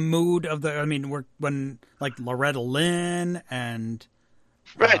 That was the mood of the. I mean, when like Loretta Lynn and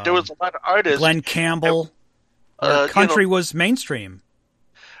right, there was a lot of artists. Glenn Campbell. Country was mainstream.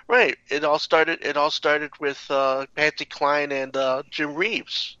 Right. It all started with Patsy Cline and Jim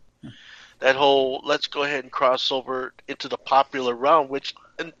Reeves. That whole let's go ahead and cross over into the popular realm, which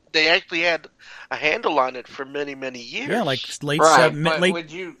and they actually had a handle on it for many, many years. Yeah, like mid to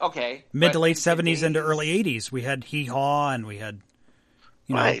late 70s into early 80s. We had Hee Haw and we had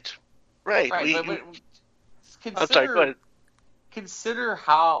Right. I'm sorry, go ahead. Consider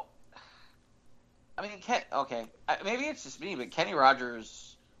how maybe it's just me, but Kenny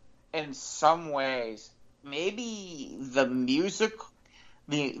Rogers in some ways, maybe the musical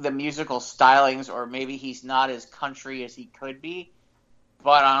stylings, or maybe he's not as country as he could be.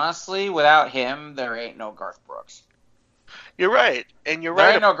 But honestly, without him, there ain't no Garth Brooks. You're right, and you're there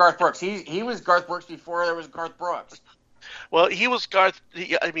right. There ain't no Garth Brooks. He was Garth Brooks before there was Garth Brooks. Well, he was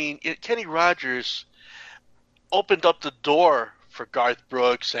Kenny Rogers opened up the door for Garth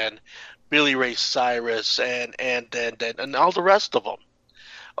Brooks and Billy Ray Cyrus and all the rest of them.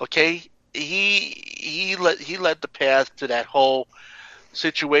 Okay, he led the path to that whole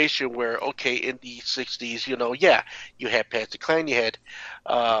situation where, okay, in the 60s, you had Patsy Cline, you had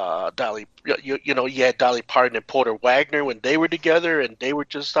Dolly, you had Dolly Parton and Porter Wagner when they were together, and they were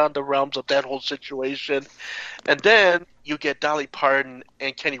just on the realms of that whole situation. And then you get Dolly Parton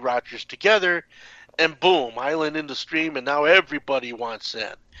and Kenny Rogers together, and boom, Island in the Stream, and now everybody wants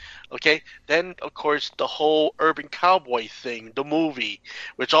in. Okay, then of course the whole Urban Cowboy thing, the movie,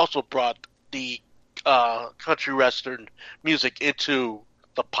 which also brought the country western music into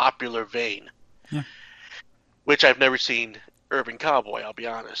the popular vein, which I've never seen Urban Cowboy. I'll be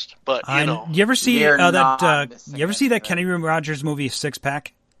honest, but you ever see that Kenny Rogers movie Six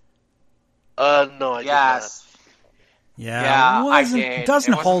Pack? No, I did not. Yeah, it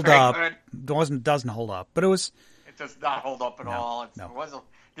doesn't hold up. Good. Doesn't hold up, but it was. It does not hold up at all. It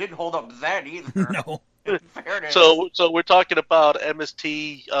didn't hold up then either. No. So we're talking about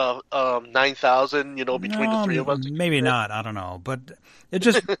MST 9000, between the three of us. Maybe not. I don't know, but it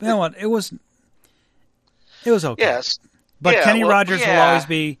just you know what it was okay. Yes, but Kenny Rogers will always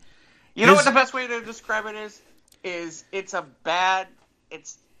be. You know what the best way to describe it is it's a bad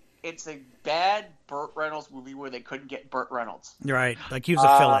Burt Reynolds movie where they couldn't get Burt Reynolds. Right, like he was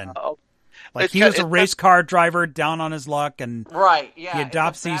a fill-in. Like he was a race car driver down on his luck, and he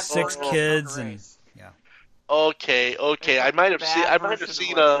adopts these 6 kids, and Okay. I might have seen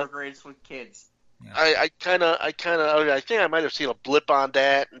a. With kids. Yeah. I think I might have seen a blip on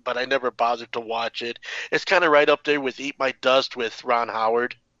that, but I never bothered to watch it. It's kind of right up there with Eat My Dust with Ron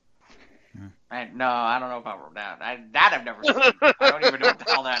Howard. No, I don't know about that. That I've never seen. I don't even know what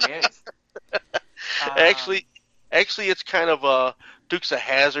the hell that is. Actually, it's kind of a Dukes of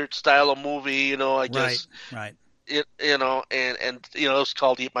Hazzard style of movie. I guess. Right. It it's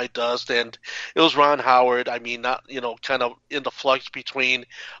called Eat My Dust, and it was Ron Howard. I mean, not kind of in the flux between,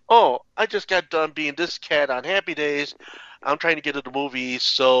 I just got done being this cat on Happy Days, I'm trying to get into the movies,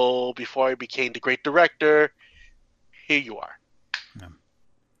 so before I became the great director, here you are. Yeah.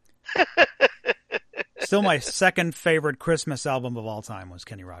 Still, my second favorite Christmas album of all time was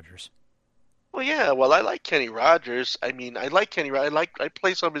Kenny Rogers. Well, yeah. Well, I like Kenny Rogers. I mean, I like Kenny. I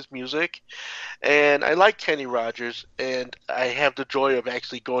play some of his music, and I like Kenny Rogers. And I have the joy of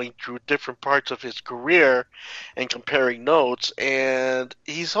actually going through different parts of his career and comparing notes. And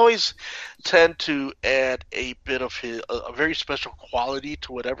he's always tend to add a bit of a very special quality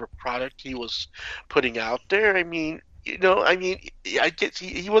to whatever product he was putting out there. I mean, I guess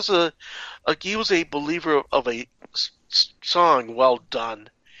he was he was a believer of a song well done.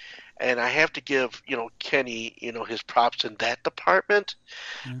 And I have to give, Kenny, his props in that department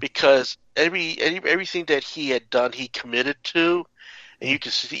because everything that he had done, he committed to, and you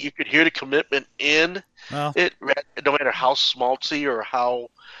could hear the commitment in it, no matter how schmaltzy or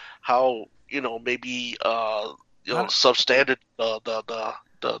how maybe substandard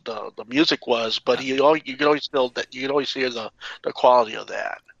the music was, but you can always hear the quality of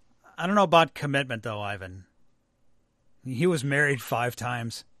that. I don't know about commitment though, Ivan. He was married 5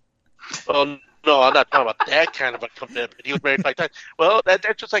 times. Oh, no, I'm not talking about that kind of a commitment. He was married 5 times. Well, that's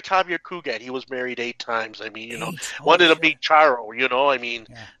just like Javier Cugat. He was married 8 times. I mean, wanted to meet Charo, I mean,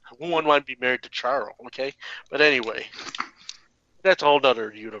 who wouldn't want to be married to Charo, okay? But anyway, that's a whole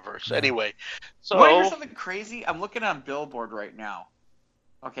other universe. Yeah. Anyway, so... You want to hear something crazy? I'm looking on Billboard right now,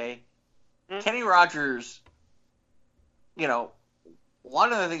 okay? Kenny Rogers,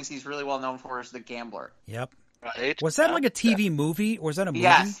 one of the things he's really well known for is The Gambler. Yep. Right. Was that like a TV movie, or was that a movie?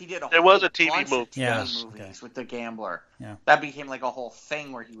 Yes, he did. There was a TV movie. Movies with The Gambler. Yeah, that became like a whole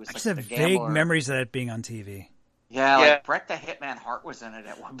thing where he was. I just have vague memories of that being on TV. Yeah, like Bret the Hitman Hart was in it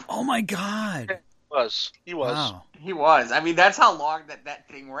at one point. Oh my God! He was. Wow. He was. I mean, that's how long that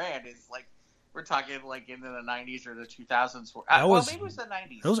thing ran. Is like we're talking like into the 90s or the 2000s. Maybe it was the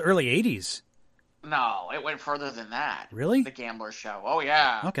 90s. It was early 80s. No, it went further than that. Really? The Gambler show. Oh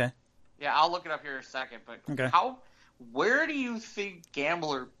yeah. Okay. Yeah, I'll look it up here in a second. But okay. Where do you think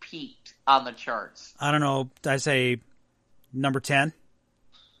Gambler peaked on the charts? I don't know. I say number 10.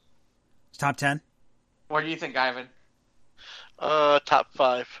 Top 10. What do you think, Ivan? Top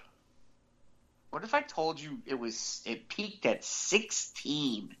 5. What if I told you it peaked at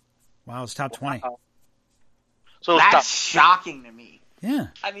 16? Wow, it's top 20. Wow. So that's shocking to me. Yeah.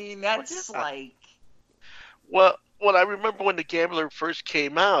 I mean, that's like... Well, I remember when The Gambler first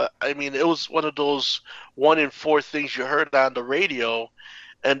came out, I mean, it was one of those 1 in 4 things you heard on the radio,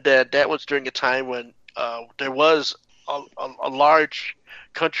 and that was during a time when there was a large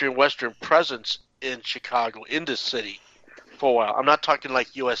country and western presence in Chicago, in this city, for a while. I'm not talking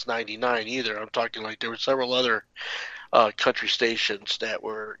like US 99 either. I'm talking like there were several other country stations that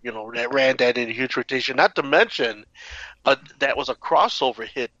were, that ran that in a huge rotation. Not to mention, that was a crossover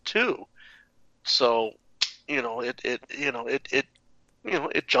hit too. So... it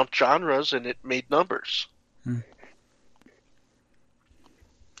jumped genres and it made numbers.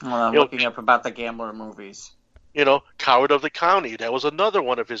 Well, I'm looking up about the Gambler movies. Coward of the County. That was another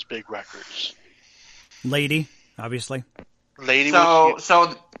one of his big records. Lady, obviously. Lady.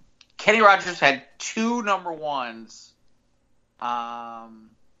 So Kenny Rogers had 2 number ones. Hold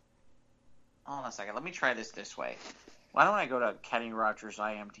on a second. Let me try this way. Why don't I go to Kenny Rogers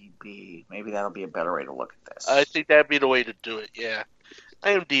IMDb? Maybe that'll be a better way to look at this. I think that'd be the way to do it, yeah.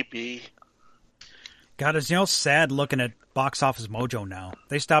 IMDb. God, it's sad looking at Box Office Mojo now.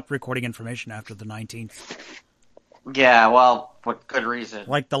 They stopped recording information after the 19th. Yeah, well, for good reason.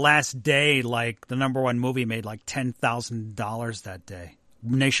 Like the last day, like the number 1 movie made like $10,000 that day.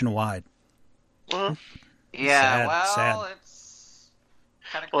 Nationwide. Well, yeah, sad. It's...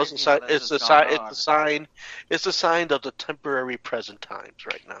 Well, it's a sign of the temporary present times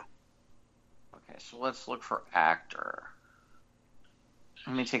right now. Okay, so let's look for actor.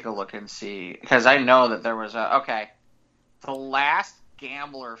 Let me take a look and see, because I know that there was the last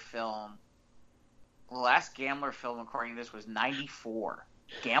Gambler film. The last Gambler film, according to this, was 94.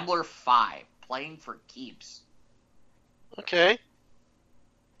 Gambler 5, Playing for Keeps. Okay.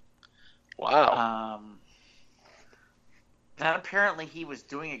 Wow. That apparently he was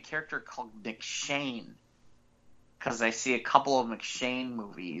doing a character called McShane, because I see a couple of McShane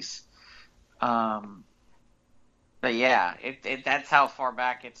movies. But yeah, that's how far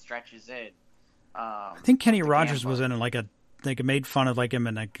back it stretches in. I think Kenny Rogers was in it made fun of him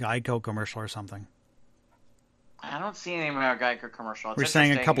in a Geico commercial or something. I don't see any more Geico commercial. We're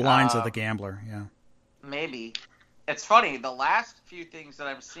saying a couple lines of The Gambler, yeah. Maybe. It's funny, the last few things that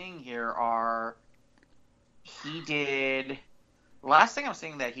I'm seeing here are he did... The last thing I'm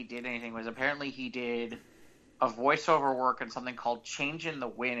seeing that he did anything was apparently he did a voiceover work on something called Change in the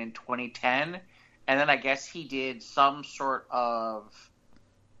Wind in 2010, and then I guess he did some sort of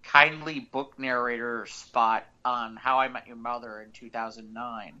kindly book narrator spot on How I Met Your Mother in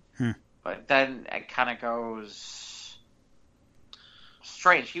 2009. But then it kind of goes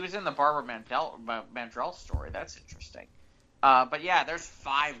strange. He was in the Barbara Mandrell story. That's interesting. But yeah, there's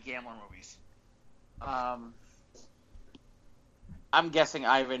 5 Gambler movies. I'm guessing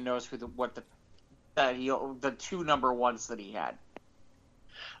Ivan knows who the 2 number ones that he had.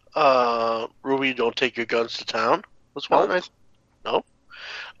 Ruby, Don't Take Your Guns to Town was one. Nope.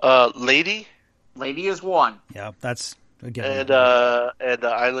 No. Lady. Lady is 1. Yeah, that's again. And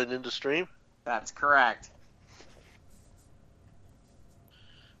Island in the Stream. That's correct.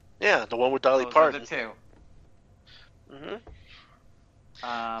 Yeah, the one with Dolly Parton. Those are the 2.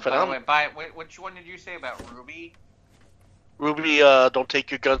 Mm-hmm. By the way, which one did you say about Ruby? Ruby, Don't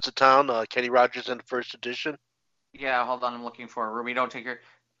Take Your Guns to Town. Kenny Rogers in the first edition. Yeah, hold on, I'm looking for it. Ruby, Don't Take Your...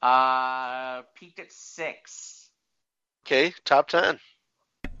 peaked at 6. Okay, top 10.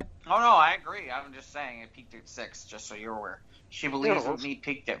 Oh, no, I agree. I'm just saying it peaked at 6, just so you're aware. She Believes in Me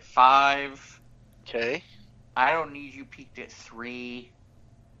peaked at 5. Okay. I Don't Need You peaked at 3.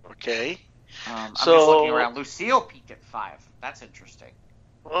 Okay. I'm just looking around. Lucille peaked at 5. That's interesting.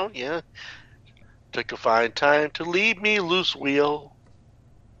 Oh, yeah. Took a fine time to leave me, loose wheel.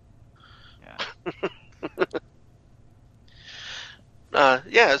 Yeah.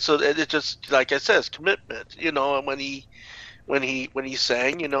 Yeah, so it just, like I said, it's commitment, you know. And when he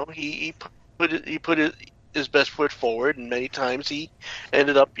sang, you know, he put his best foot forward, and many times he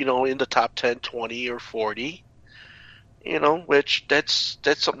ended up, you know, in the top 10, 20, or 40. You know, which that's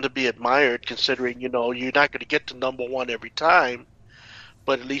something to be admired, considering, you know, you're not going to get to number 1 every time,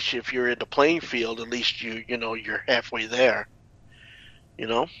 but at least if you're in the playing field, at least you know you're halfway there. You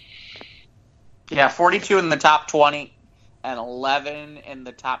know. Yeah, 42 in the top 20. And 11 in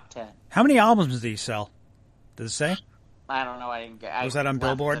the top 10. How many albums did he sell? Does it say? I don't know. I didn't get. Was that on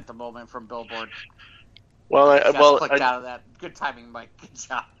Billboard? At the moment from Billboard. Well, clicked out of that. Good timing, Mike. Good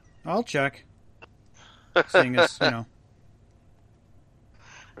job. I'll check. Seeing as, you know.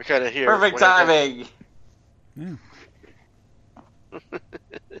 We're kind of here. Perfect timing. Yeah.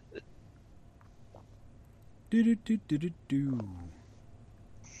 Do.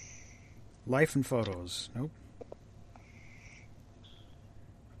 Life and photos. Nope.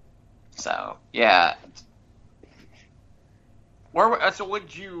 So yeah. Where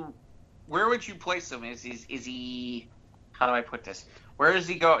would you place him? Is he? How do I put this? Where does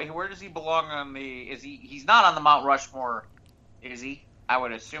he go? Where does he belong on the? He's not on the Mount Rushmore, is he? I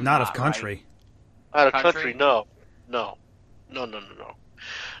would assume not of country. Right? Out of country, no.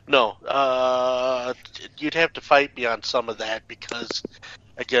 You'd have to fight me on some of that, because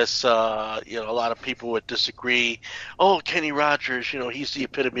I guess you know, a lot of people would disagree. Oh, Kenny Rogers, you know, he's the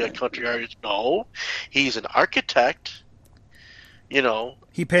epitome of country artist. No, he's an architect. You know,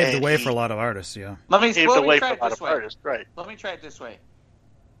 he paved the way for a lot of artists. Yeah, let me try it this way. Artists, right? Let me try it this way.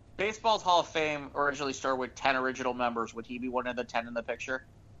 Baseball's Hall of Fame originally started with 10 original members. Would he be one of the 10 in the picture?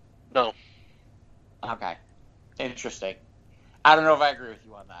 No. Okay, interesting. I don't know if I agree with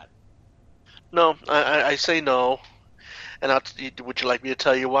you on that. No, I say no. And would you like me to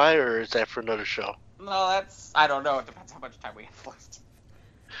tell you why, or is that for another show? No, I don't know. It depends how much time we have left.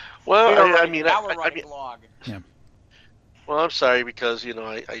 Well, we're running long. Yeah. Well, I'm sorry, because, you know,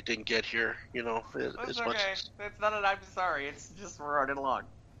 I didn't get here, you know, as okay. much as... It's not an I'm sorry. It's just we're running long.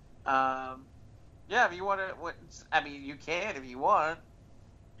 Yeah, if you want to... you can if you want.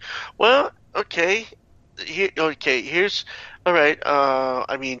 Well, okay. Here's... All right.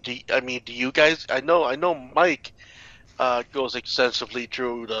 Do you guys... I know Mike goes extensively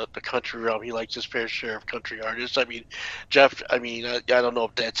through the country realm. He likes his fair share of country artists. I mean, Jeff, I don't know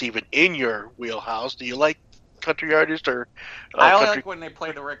if that's even in your wheelhouse. Do you like country artists, or I only like when they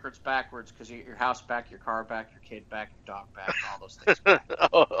play the records backwards, because you get your house back, your car back, your kid back, your dog back, all those things back.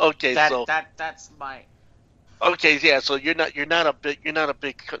 Okay, that's my. Okay, yeah. So you're not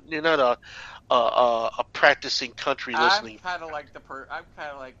a practicing country listening. I'm kind of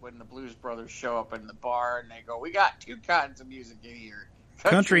like when the Blues Brothers show up in the bar and they go, "We got 2 kinds of music in here: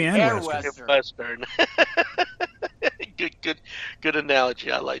 country and Western." Good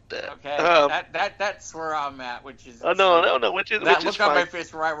analogy. I like that. Okay, that's where I'm at, which is no. Which is look fine. on my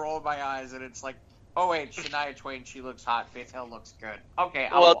face where I roll my eyes and it's like, oh wait, Shania Twain, she looks hot. Faith Hill looks good. Okay,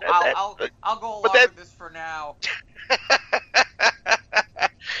 I'll go along with this for now.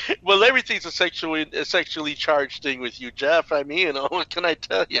 Well, everything's a sexually charged thing with you, Jeff. I mean, you know, what can I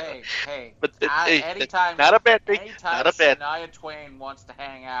tell you? Hey. But anytime, not a bad thing. Anytime not a bad. Shania Twain wants to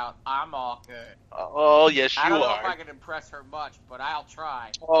hang out, I'm all good. Oh, yes, you are. I don't know if I can impress her much, but I'll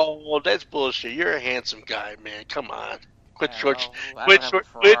try. Oh, that's bullshit. You're a handsome guy, man. Come on. Quit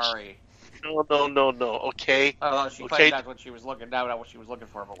No. Okay. Oh, she claimed that's what she was looking. Not what she was looking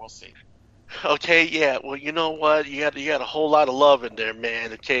for, but we'll see. Okay, yeah. Well, you know what? You got a whole lot of love in there,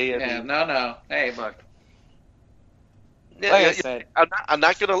 man. Okay. I mean, no. Hey, look. Yeah, Like I said, I'm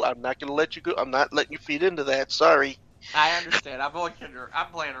not gonna let you go. I'm not letting you feed into that. Sorry. I understand. I'm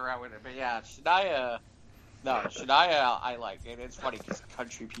playing around with it, but yeah, Shania. No, Shania, I like it. It's funny because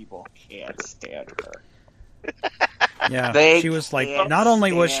country people can't stand her. Yeah, she was like. Not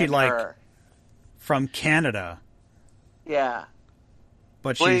only was she like her. from Canada. Yeah.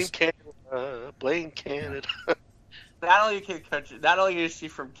 But Blame she's Canada. Blame Canada. Not only is she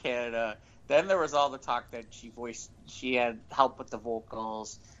from Canada. Then there was all the talk that she had help with the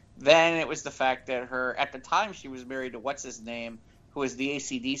vocals. Then it was the fact that at the time she was married to what's his name, who was the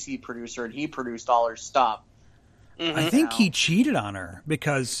AC/DC producer, and he produced all her stuff. Mm-hmm. I think he cheated on her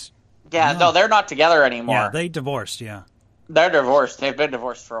because. Yeah, no, they're not together anymore. Yeah, they divorced. Yeah, they're divorced. They've been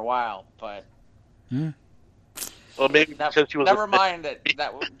divorced for a while, but. Well, maybe because she was. Never mind that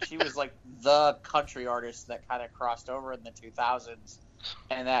she was like the country artist that kind of crossed over in the 2000s,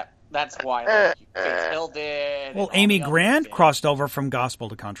 and that's why Hill did. Well, Amy Grant crossed over from gospel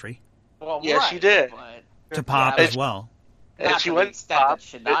to country. Well, yeah, she did. To pop as well. And she went to pop.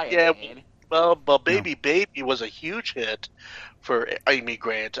 Shania did. Well, Baby Baby was a huge hit for Amy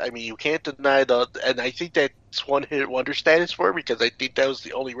Grant. I mean, you can't deny and I think that's one-hit wonder status for her because I think that was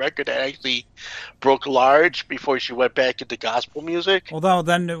the only record that actually broke large before she went back into gospel music. Although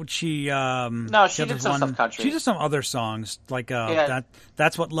then she she did some stuff country. She did some other songs like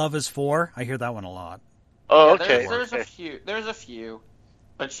That's What Love Is For. I hear that one a lot. Oh, okay. There's a few,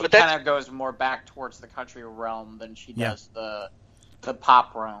 but she kind of goes more back towards the country realm than she does the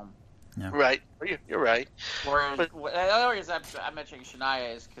pop realm. Yeah. Right, you're right. Whereas, the other reason I'm mentioning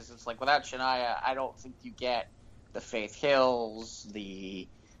Shania is because it's like without Shania, I don't think you get the Faith Hills, the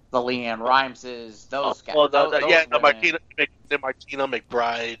Leanne Rimeses, those guys. Well, the Martina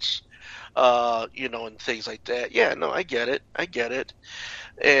McBrides, and things like that. Yeah, no, I get it.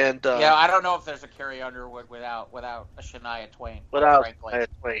 And I don't know if there's a Carrie Underwood without a Shania Twain. Frankly. Shania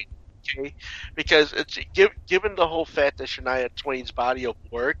Twain. Okay, because it's given the whole fact that Shania Twain's body of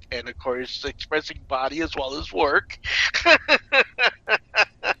work, and of course expressing body as well as work.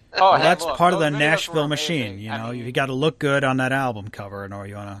 That's part of the Nashville machine. You got to look good on that album cover in order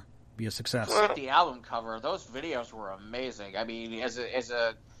you want to be a success. The album cover, those videos were amazing. I mean, as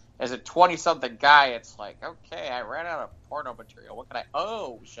a 20-something guy, it's like, okay, I ran out of porno material. What can I?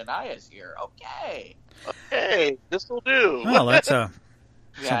 Oh, Shania's here. Okay, this will do. Well, that's something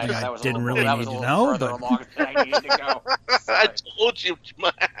I didn't really need to know, but I needed to go. I told you,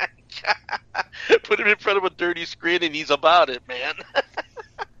 put him in front of a dirty screen and he's about it, man.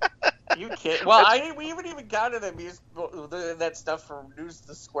 You kidding? Well, we haven't even got to that stuff from News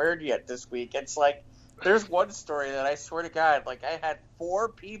the Squared yet this week. It's like there's one story that I swear to God, like I had 4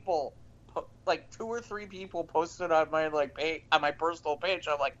 people, like 2 or 3 people posted on my on my personal page.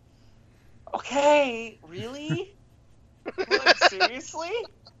 I'm like, okay, really? Like, seriously?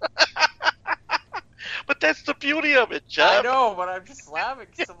 But that's the beauty of it, Jeff. I know, but I'm just laughing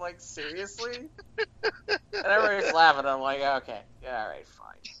because I'm like, seriously? And everybody's laughing. I'm like, okay, yeah, all right,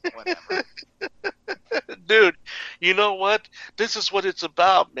 fine, whatever. Dude, you know what? This is what it's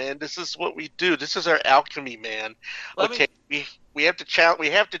about, man. This is what we do. This is our alchemy, man. We have to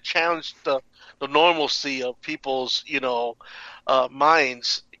challenge the normalcy of people's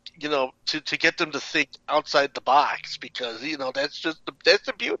minds. To get them to think outside the box, because that's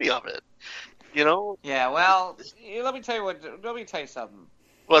the beauty of it. Yeah. Well, let me tell you something.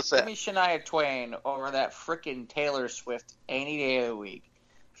 What's that? Give me Shania Twain over that frickin' Taylor Swift any day of the week.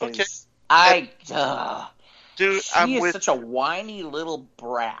 Okay. Dude, she is such a whiny little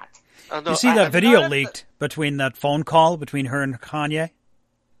brat. You see that video leaked between that phone call between her and Kanye?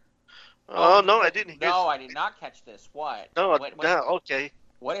 Oh no, I didn't hear. No, I did not catch this. What? No, okay.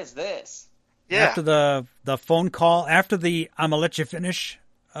 What is this? Yeah. After the phone call, after the "I'ma let you finish"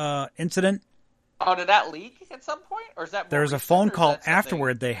 incident. Oh, did that leak at some point, or is that? There was a phone call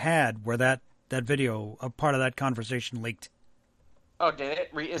afterward they had where that video, a part of that conversation, leaked. Oh, did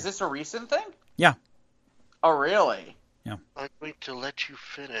it? Is this a recent thing? Yeah. Oh, really? Yeah. I'm going to let you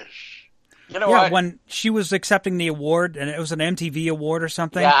finish. You know what? When she was accepting the award, and it was an MTV award or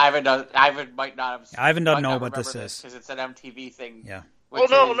something. Yeah, Ivan might not have. Ivan doesn't know what this is because it's an MTV thing. Yeah.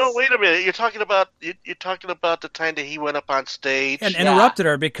 No, wait a minute. You're talking about the time that he went up on stage and interrupted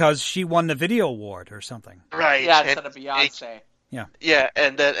her because she won the video award or something. Right. Yeah, instead of Beyonce. Yeah. Yeah,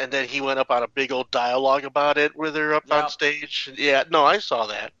 and then he went up on a big old dialogue about it with her up on stage. Yeah, no, I saw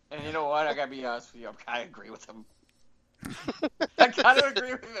that. And you know what? I gotta be honest with you. I kind of agree with him. I kind of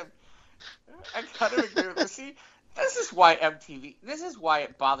agree with him. I kind of agree with this. See, this is why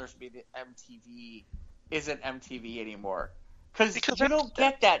it bothers me that MTV isn't MTV anymore. Because you don't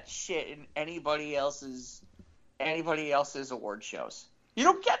get that shit in anybody else's award shows. You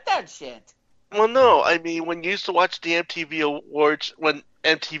don't get that shit. Well, no. I mean, when you used to watch the MTV Awards, when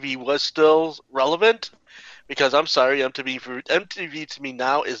MTV was still relevant, because I'm sorry, MTV to me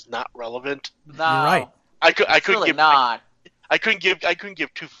now is not relevant. No, you're right. I couldn't really give not. I couldn't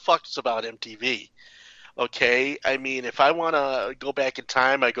give two fucks about MTV. Okay, I mean, if I want to go back in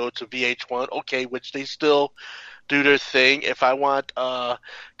time, I go to VH1. Okay, which they still do their thing. If I want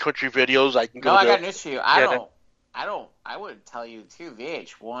country videos, I can go. No, I got an issue. I would tell you too.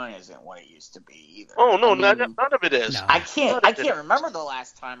 VH1 isn't what it used to be either. Oh no, none of it is. No. I can't remember the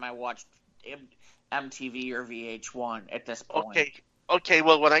last time I watched MTV or VH1 at this point. Okay.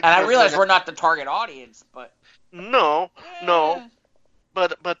 Well, I realize we're not the target audience, but no.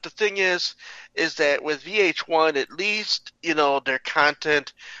 But the thing is that with VH1, at least their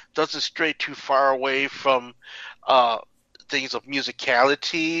content doesn't stray too far away from things of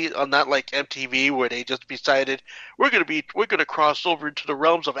musicality. Not like MTV, where they just decided we're gonna cross over into the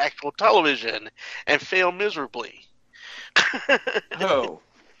realms of actual television and fail miserably. Oh.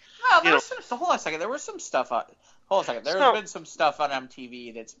 No, hold on a second. There was some stuff on. Hold on a second. There's been some stuff on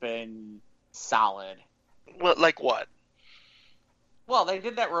MTV that's been solid. Well, like what? Well, they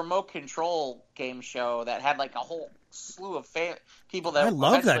did that remote control game show that had like a whole slew of people that I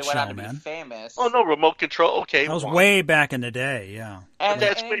love eventually that went on show, to man. be famous. Oh no, remote control. Okay, That was way back in the day. Yeah. And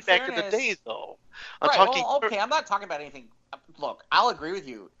that's and way back in the days, though. I'm talking. Well, okay, I'm not talking about anything. Look, I'll agree with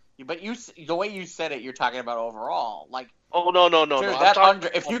you, but the way you said it, you're talking about overall. Like, oh no,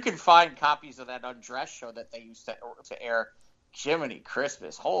 dude, if you can find copies of that Undress show that they used to air, Jiminy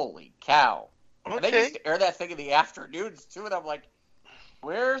Christmas, holy cow! Okay. And they used to air that thing in the afternoons too, and I'm like,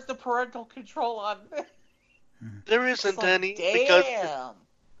 where's the parental control on this? There isn't any. Damn.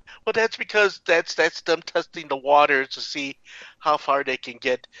 That's because that's them testing the waters to see how far they can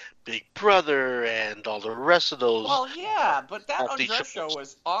get Big Brother and all the rest of those. Well, yeah, but that Undress show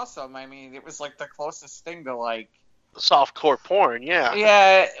was awesome. I mean, it was like the closest thing to like softcore porn. Yeah.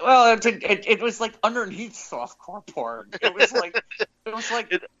 Yeah. Well, it was like underneath softcore porn. It was like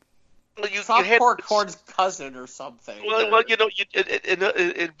softcore porn's cousin or something. Well,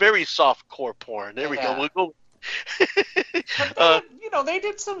 it very softcore porn. There we go. We'll go. They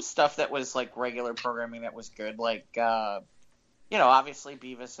did some stuff that was like regular programming that was good, like obviously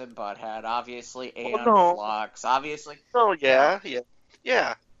Beavis and Butthead, obviously Aeon Flux, obviously. Oh yeah.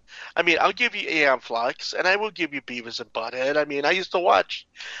 I mean, I'll give you Aeon Flux, and I will give you Beavis and Butthead. I mean, I used to watch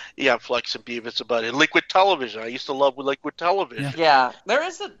Aeon Flux and Beavis and Butthead. Liquid Television. I used to love Liquid Television. Yeah, there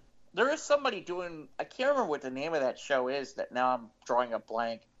is somebody doing. I can't remember what the name of that show is. That now I'm drawing a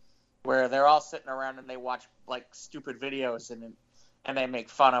blank. Where they're all sitting around and they watch like stupid videos and they make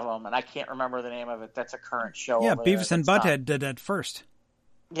fun of them, and I can't remember the name of it. That's a current show. Yeah, Beavis and Butthead did that first.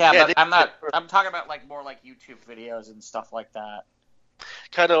 Yeah, but I'm talking about like more like YouTube videos and stuff like that.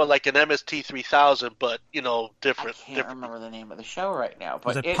 Kind of like an MST 3000, but different. I can't remember the name of the show right now.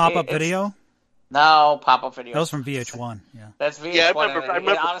 But was it Pop-Up Video? No, Pop-Up Video. That was from VH1. Yeah, that's VH1. Yeah, I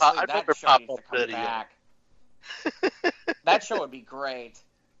remember Pop-Up Video. That show would be great.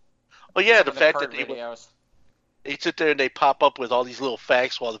 Oh yeah, the fact that they sit there and they pop up with all these little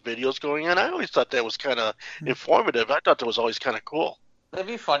facts while the video's going on. I always thought that was kind of informative. I thought that was always kind of cool. It'd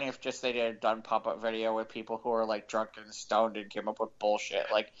be funny if they had done pop-up video with people who are like drunk and stoned and came up with bullshit.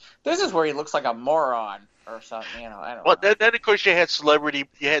 Like, this is where he looks like a moron or something. I don't know. Then of course you had Celebrity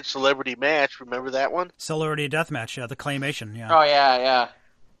Match. Remember that one? Celebrity Deathmatch. Yeah, the claymation. Yeah. Oh yeah.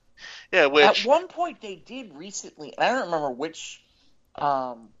 Yeah. At one point they did recently. And I don't remember which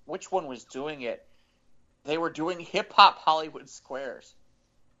one was doing it. They were doing Hip Hop Hollywood Squares.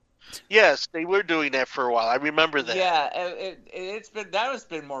 Yes, they were doing that for a while. I remember that. Yeah, that has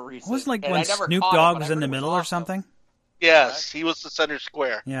been more recent. It was like when Snoop Dogg was in the middle or something. Yes, he was the center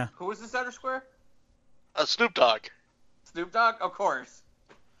square. Yeah. Who was the center square? Snoop Dogg. Snoop Dogg, of course.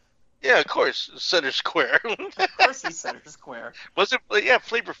 Yeah, of course, center square. Of course, he's center square. Was it? Yeah,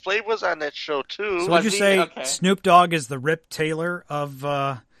 Flavor Flav was on that show too. So would you say Snoop Dogg is the Rip Taylor of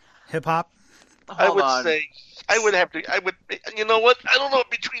hip hop? I would have to. You know what? I don't know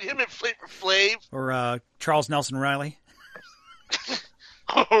between him and Flavor Flav or Charles Nelson Riley.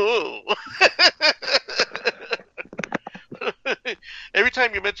 Oh. Every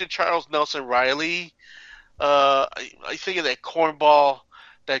time you mention Charles Nelson Riley, I think of that cornball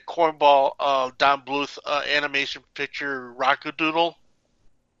Don Bluth animation picture Rockadoodle.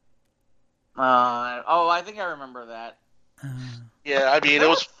 I think I remember that. Yeah, I mean, there it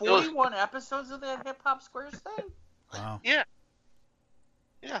was 41 episodes of that Hip Hop Squares thing. Wow. Yeah.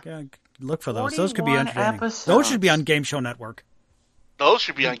 Look for those. Those could be 41 entertaining. episodes. Those should be on Game Show Network. Those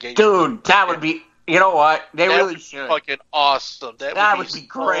should be on Game. Dude, that would be. You know what? They really should. Fucking awesome. That would be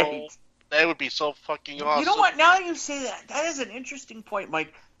great. That would be so fucking awesome. You know what? Now that you say that, that is an interesting point,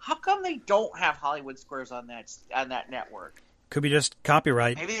 Mike. How come they don't have Hollywood Squares on that network? Could be just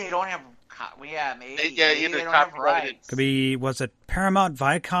copyright. Maybe they don't have. Yeah, maybe. Yeah, maybe either they don't have copyright. rights. Could be. Was it Paramount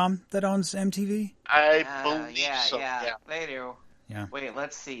Viacom that owns MTV? I believe so. Yeah, they do. Yeah. Wait,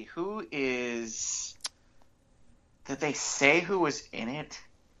 let's see. Who is? Did they say who was in it?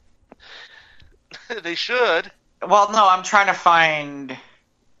 They should. Well, no, I'm trying to find.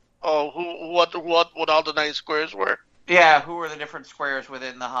 Oh, what all the 9 squares were? Yeah, who were the different squares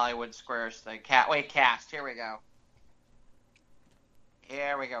within the Hollywood Squares thing? Cast. Here we go.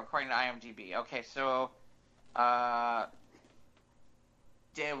 According to IMDb. Okay, so,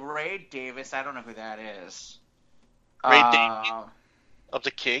 Ray Davis. I don't know who that is. Ray Davis of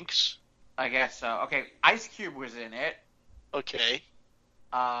the Kinks. I guess so. Okay, Ice Cube was in it. Okay.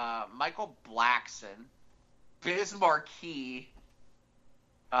 Michael Blackson, Biz Markie.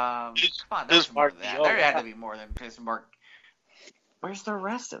 Come on, there's more than that. There had to be more than Biz Markie. Where's the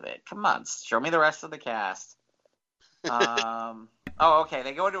rest of it? Come on, show me the rest of the cast. Okay.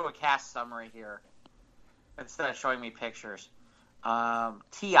 They go into a cast summary here instead of showing me pictures.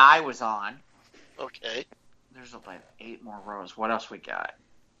 T.I. was on. Okay. There's like 8 more rows. What else we got?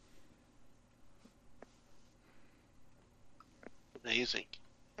 Amazing.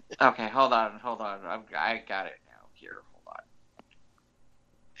 Okay, hold on. I got it now. Here, hold on.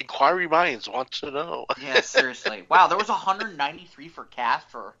 Inquiry minds want to know. Yeah, seriously. Wow, there was 193 for cast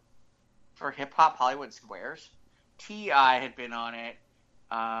for Hip Hop Hollywood Squares. T.I. had been on it.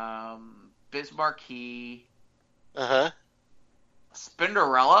 Biz Markie. Uh-huh.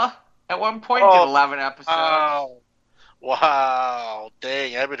 Spinderella at one point did 11 episodes. Wow.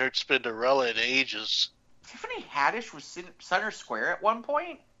 Dang, I haven't heard Spinderella in ages. Tiffany Haddish was center square at one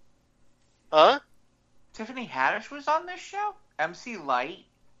point. Huh? Tiffany Haddish was on this show. MC Light.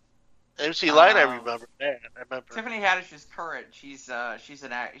 MC Light, I remember. Man, I remember. Tiffany Haddish is current. She's a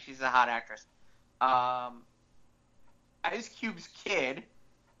hot actress. Ice Cube's kid.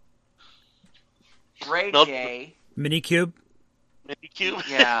 Ray J. Minicube. Minicube.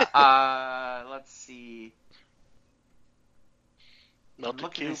 Yeah. Let's see. Melted I'm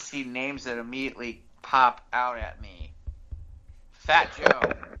looking Cube. to see names that immediately pop out at me. Fat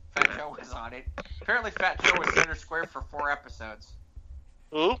Joe. Fat Joe was on it. Apparently Fat Joe was center square for 4 episodes.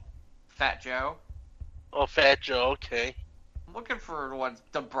 Who? Fat Joe. Oh, Fat Joe, okay. I'm looking for the ones.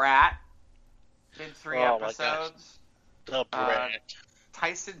 The Brat did 3 episodes. The Brat.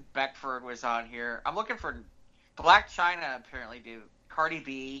 Tyson Beckford was on here. I'm looking for Black China apparently did. Cardi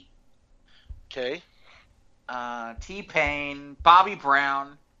B. Okay. T-Pain. Bobby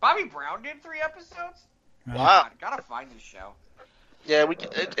Brown. Bobby Brown did 3 episodes? Wow. God, gotta find this show. Yeah,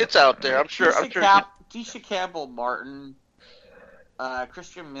 it's out there. I'm sure. Keisha Campbell Martin.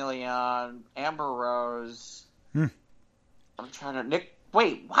 Christian Milian. Amber Rose. I'm trying to...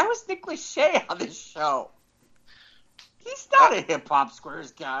 Wait, why was Nick Lachey on this show? He's not a hip-hop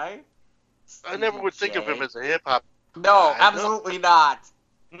squares guy. I never would think of him as a hip-hop No, absolutely not.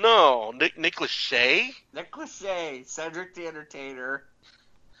 No, Nick Lachey? Nick Lachey, Cedric the Entertainer.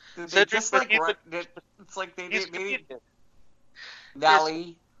 Cedric, just like it's like they did maybe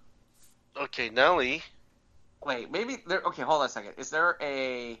Nelly. Okay, Nelly. Wait, maybe there. Okay, hold on a second. Is there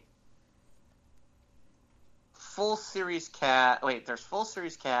a full series cast? Wait, there's full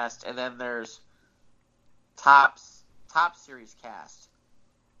series cast, and then there's top series cast.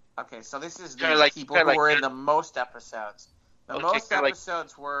 Okay, so this is the people who were in the most episodes. The most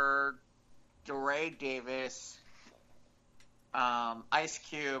episodes were DeRay Davis, Ice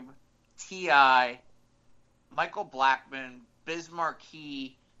Cube, T.I., Michael Blackman, Biz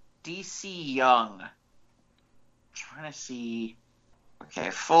Markie, DC Young. I'm trying to see. Okay,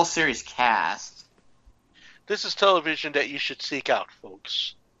 full series cast. This is television that you should seek out,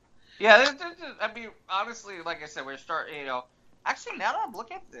 folks. Yeah, I mean, honestly, like I said, we're starting, Actually, now that I'm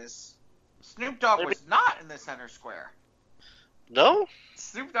looking at this, Snoop Dogg was not in the center square. No?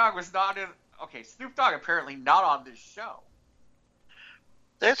 Snoop Dogg was not in... Okay, Snoop Dogg apparently not on this show.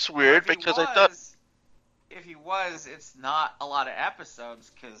 That's weird, because I thought... If he was, it's not a lot of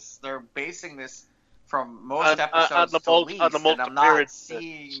episodes, because they're basing this from most episodes to least, and I'm not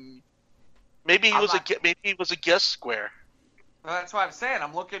seeing... Maybe he was a guest square. Well, that's what I'm saying.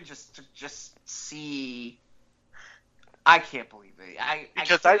 I'm looking just to see I can't believe it.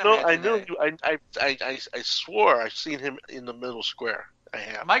 Because I knew you. I swore I've seen him in the middle square. I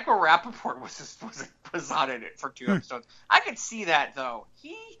have. Michael Rappaport was on it for 2 episodes. I could see that though.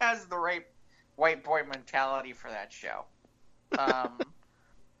 He has the right white boy mentality for that show.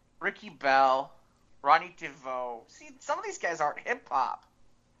 Ricky Bell, Ronnie DeVoe. See, some of these guys aren't hip hop.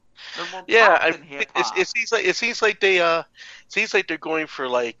 They're more pop than hip hop. It seems like they're going for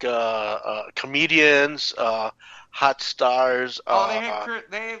like comedians, hot stars.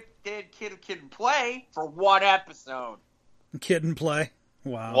 They had Kid and Play for 1 episode. Kid and Play.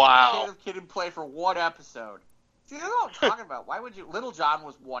 Wow. Kid and Play for 1 episode. See, that's what I'm talking about. Why would you? Little John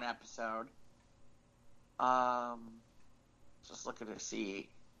was 1 episode. Just looking to see.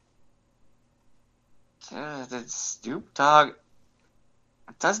 Did Snoop Dogg?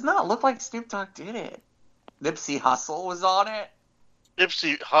 It does not look like Snoop Dogg did it. Nipsey Hussle was on it.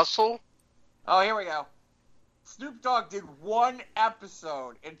 Nipsey Hussle? Oh, here we go. Snoop Dogg did 1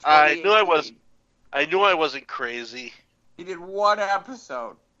 episode in 2018. I knew I wasn't crazy. He did 1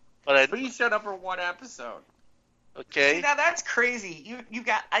 episode. But he showed up for 1 episode. Okay. See, now that's crazy. You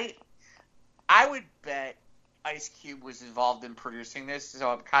got I would bet Ice Cube was involved in producing this,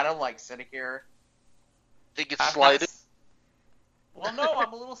 so I'm kind of like sitting here. Think it's slighted? Well, no,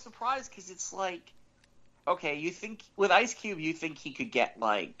 I'm a little surprised because it's like, okay, you think with Ice Cube, you think he could get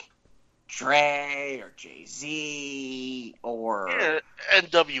like Dre or Jay-Z or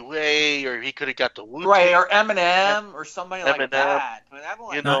NWA, or he could have got the Wu-Tang. Right, or Eminem or somebody like that. But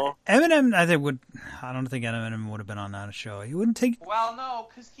Eminem, I don't think Eminem would have been on that show. He wouldn't take. Well, no,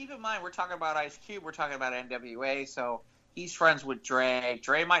 because keep in mind we're talking about Ice Cube, we're talking about NWA, so he's friends with Dre.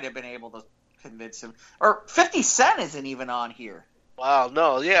 Dre might have been able to convince him, or 50 Cent isn't even on here. Wow,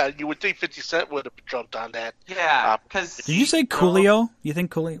 no, yeah, you would think 50 Cent would have jumped on that. Yeah, because... Did you say Coolio? You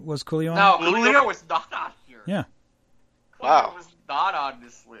think Coolio was Coolio on? No, Coolio was not on here. Yeah. Wow. Coolio was not on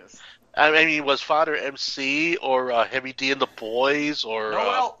this list. I mean, was Father MC or Heavy D and the Boys or...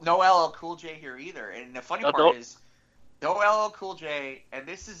 No LL Cool J here either. And the funny part is, no LL Cool J, and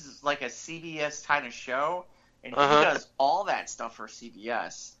this is like a CBS kind of show, and he does all that stuff for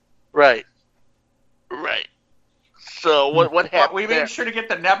CBS. Right. So what happened? We made sure to get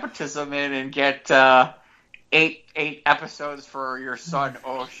the nepotism in and get 8 episodes for your son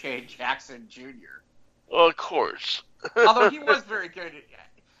O'Shea Jackson Jr. Well, of course. Although he was very good.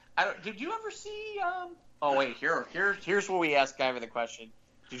 Did you ever see? Oh wait, here's where we ask Ivan the question.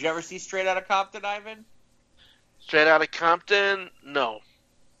 Did you ever see Straight Outta Compton, Ivan? Straight Outta Compton? No.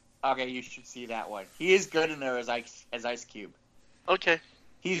 Okay, you should see that one. He is good in there as Ice Cube. Okay.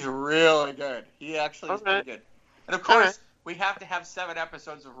 He's really good. He actually is pretty good. And of course, we have to have 7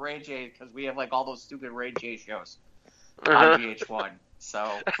 episodes of Ray J because we have like all those stupid Ray J shows on VH1.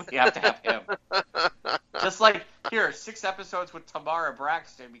 So we have to have him. Just like here, 6 episodes with Tamara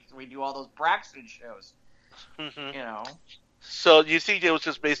Braxton because we do all those Braxton shows. You know. So you think it was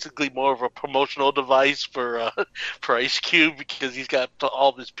just basically more of a promotional device for Ice Cube because he's got all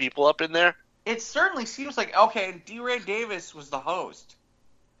of his people up in there? It certainly seems like D. Ray Davis was the host.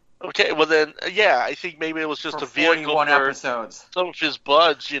 Okay, well then, yeah, I think maybe it was just for a vehicle for episodes. Some of his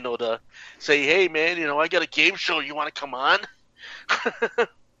buds, to say, hey man, I got a game show, you want to come on?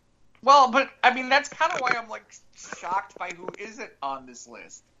 Well, but I mean, that's kind of why I'm like shocked by who isn't on this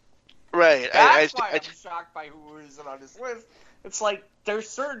list. Right. That's why I'm shocked by who isn't on this list. It's like there's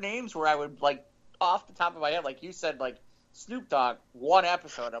certain names where I would like off the top of my head, like you said, like Snoop Dogg, 1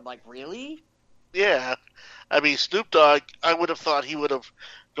 episode. I'm like, really? Yeah. I mean, Snoop Dogg, I would have thought he would have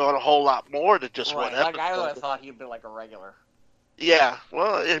gone a whole lot more than just 1 episode. Like I would have thought he'd be like a regular. Yeah,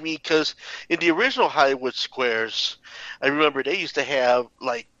 well, I mean, because in the original Hollywood Squares, I remember they used to have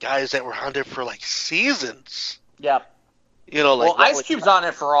like guys that were on there for like seasons. Yep. Ice Cube's on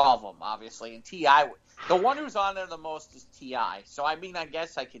it for all of them, obviously, and T.I. The one who's on there the most is T.I. So I mean, I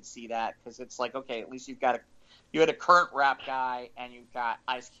guess I could see that because it's like, okay, at least you had a current rap guy, and you've got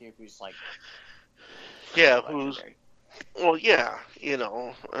Ice Cube, who's like, legendary. Well, yeah,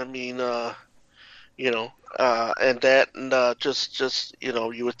 I mean, and that, and just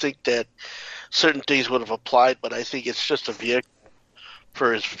you would think that certain things would have applied, but I think it's just a vehicle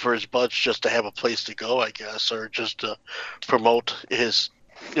for his buds just to have a place to go, I guess, or just to promote his,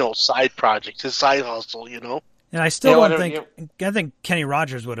 side projects, his side hustle, And I still don't think. I think Kenny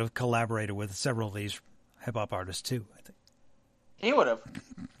Rogers would have collaborated with several of these hip hop artists too. I think he would have.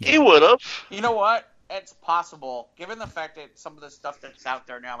 He would have. You know what? It's possible, given the fact that some of the stuff that's out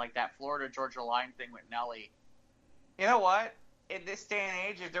there now, like that Florida Georgia Line thing with Nelly. You know what? In this day and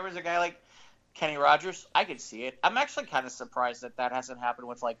age, if there was a guy like Kenny Rogers, I could see it. I'm actually kind of surprised that hasn't happened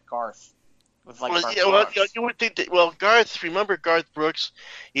with like Garth. With like you would think that. Well, remember Garth Brooks?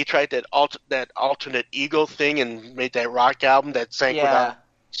 He tried that alternate ego thing and made that rock album that sank without.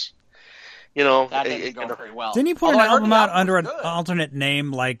 That didn't go very well. Didn't he put an album out under an alternate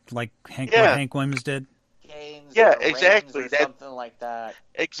name, like Hank Williams did? Yeah, exactly. Something like that.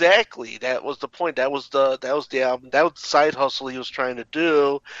 Exactly. That was the point. That was the album. That was the side hustle he was trying to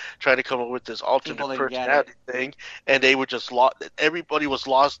do, trying to come up with this alternate personality thing. And they were just lost. Everybody was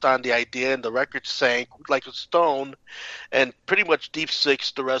lost on the idea, and the record sank like a stone, and pretty much deep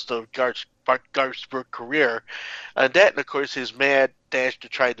sixed the rest of Garth's Brooks' career. And that, and of course, his mad dash to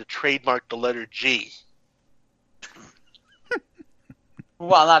try to trademark the letter G.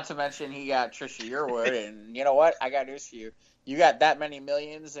 Well, not to mention he got Trisha Yearwood, and you know what? I got news for you. You got that many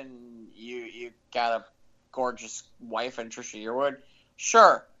millions, and you got a gorgeous wife and Trisha Yearwood.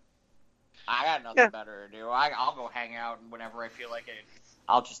 Sure, I got nothing better to do. I'll go hang out, and whenever I feel like it,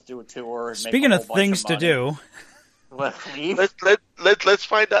 I'll just do a tour. And Speaking of things to do, let's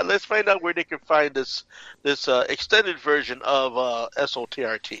find out. Let's find out where they can find this extended version of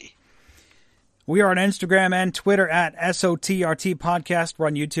SOTRT. We are on Instagram and Twitter at SOTRT Podcast. We're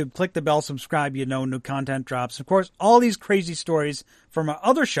on YouTube. Click the bell, subscribe. New content drops. Of course, all these crazy stories from our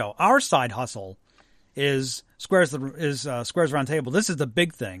other show, our side hustle, is Squares Roundtable. This is the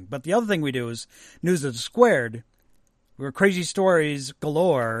big thing. But the other thing we do is News of the Squared. We're crazy stories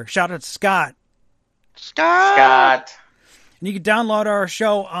galore. Shout out to Scott. Scott. And you can download our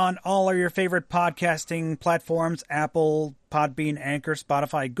show on all of your favorite podcasting platforms: Apple, Podbean, Anchor,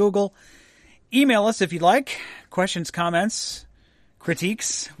 Spotify, Google. Email us if you'd like. Questions, comments,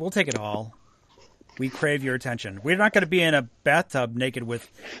 critiques. We'll take it all. We crave your attention. We're not going to be in a bathtub naked with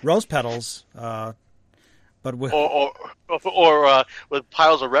rose petals, but with or with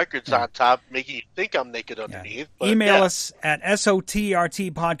piles of records on top, making you think I'm naked underneath. But, email us at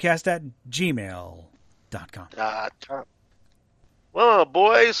sotrtpodcast@gmail.com. Well,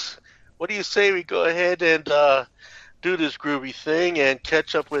 boys, what do you say we go ahead and do this groovy thing and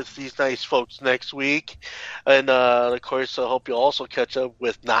catch up with these nice folks next week? And, of course, I hope you'll also catch up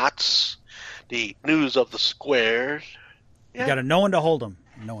with Knots, the News of the Square. You got to know when to hold them,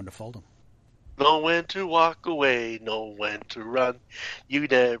 know when to fold them. Know when to walk away, know when to run. You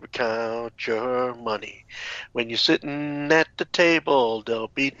never count your money. When you're sitting at the table, there'll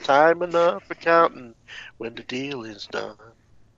be time enough for counting when the deal is done.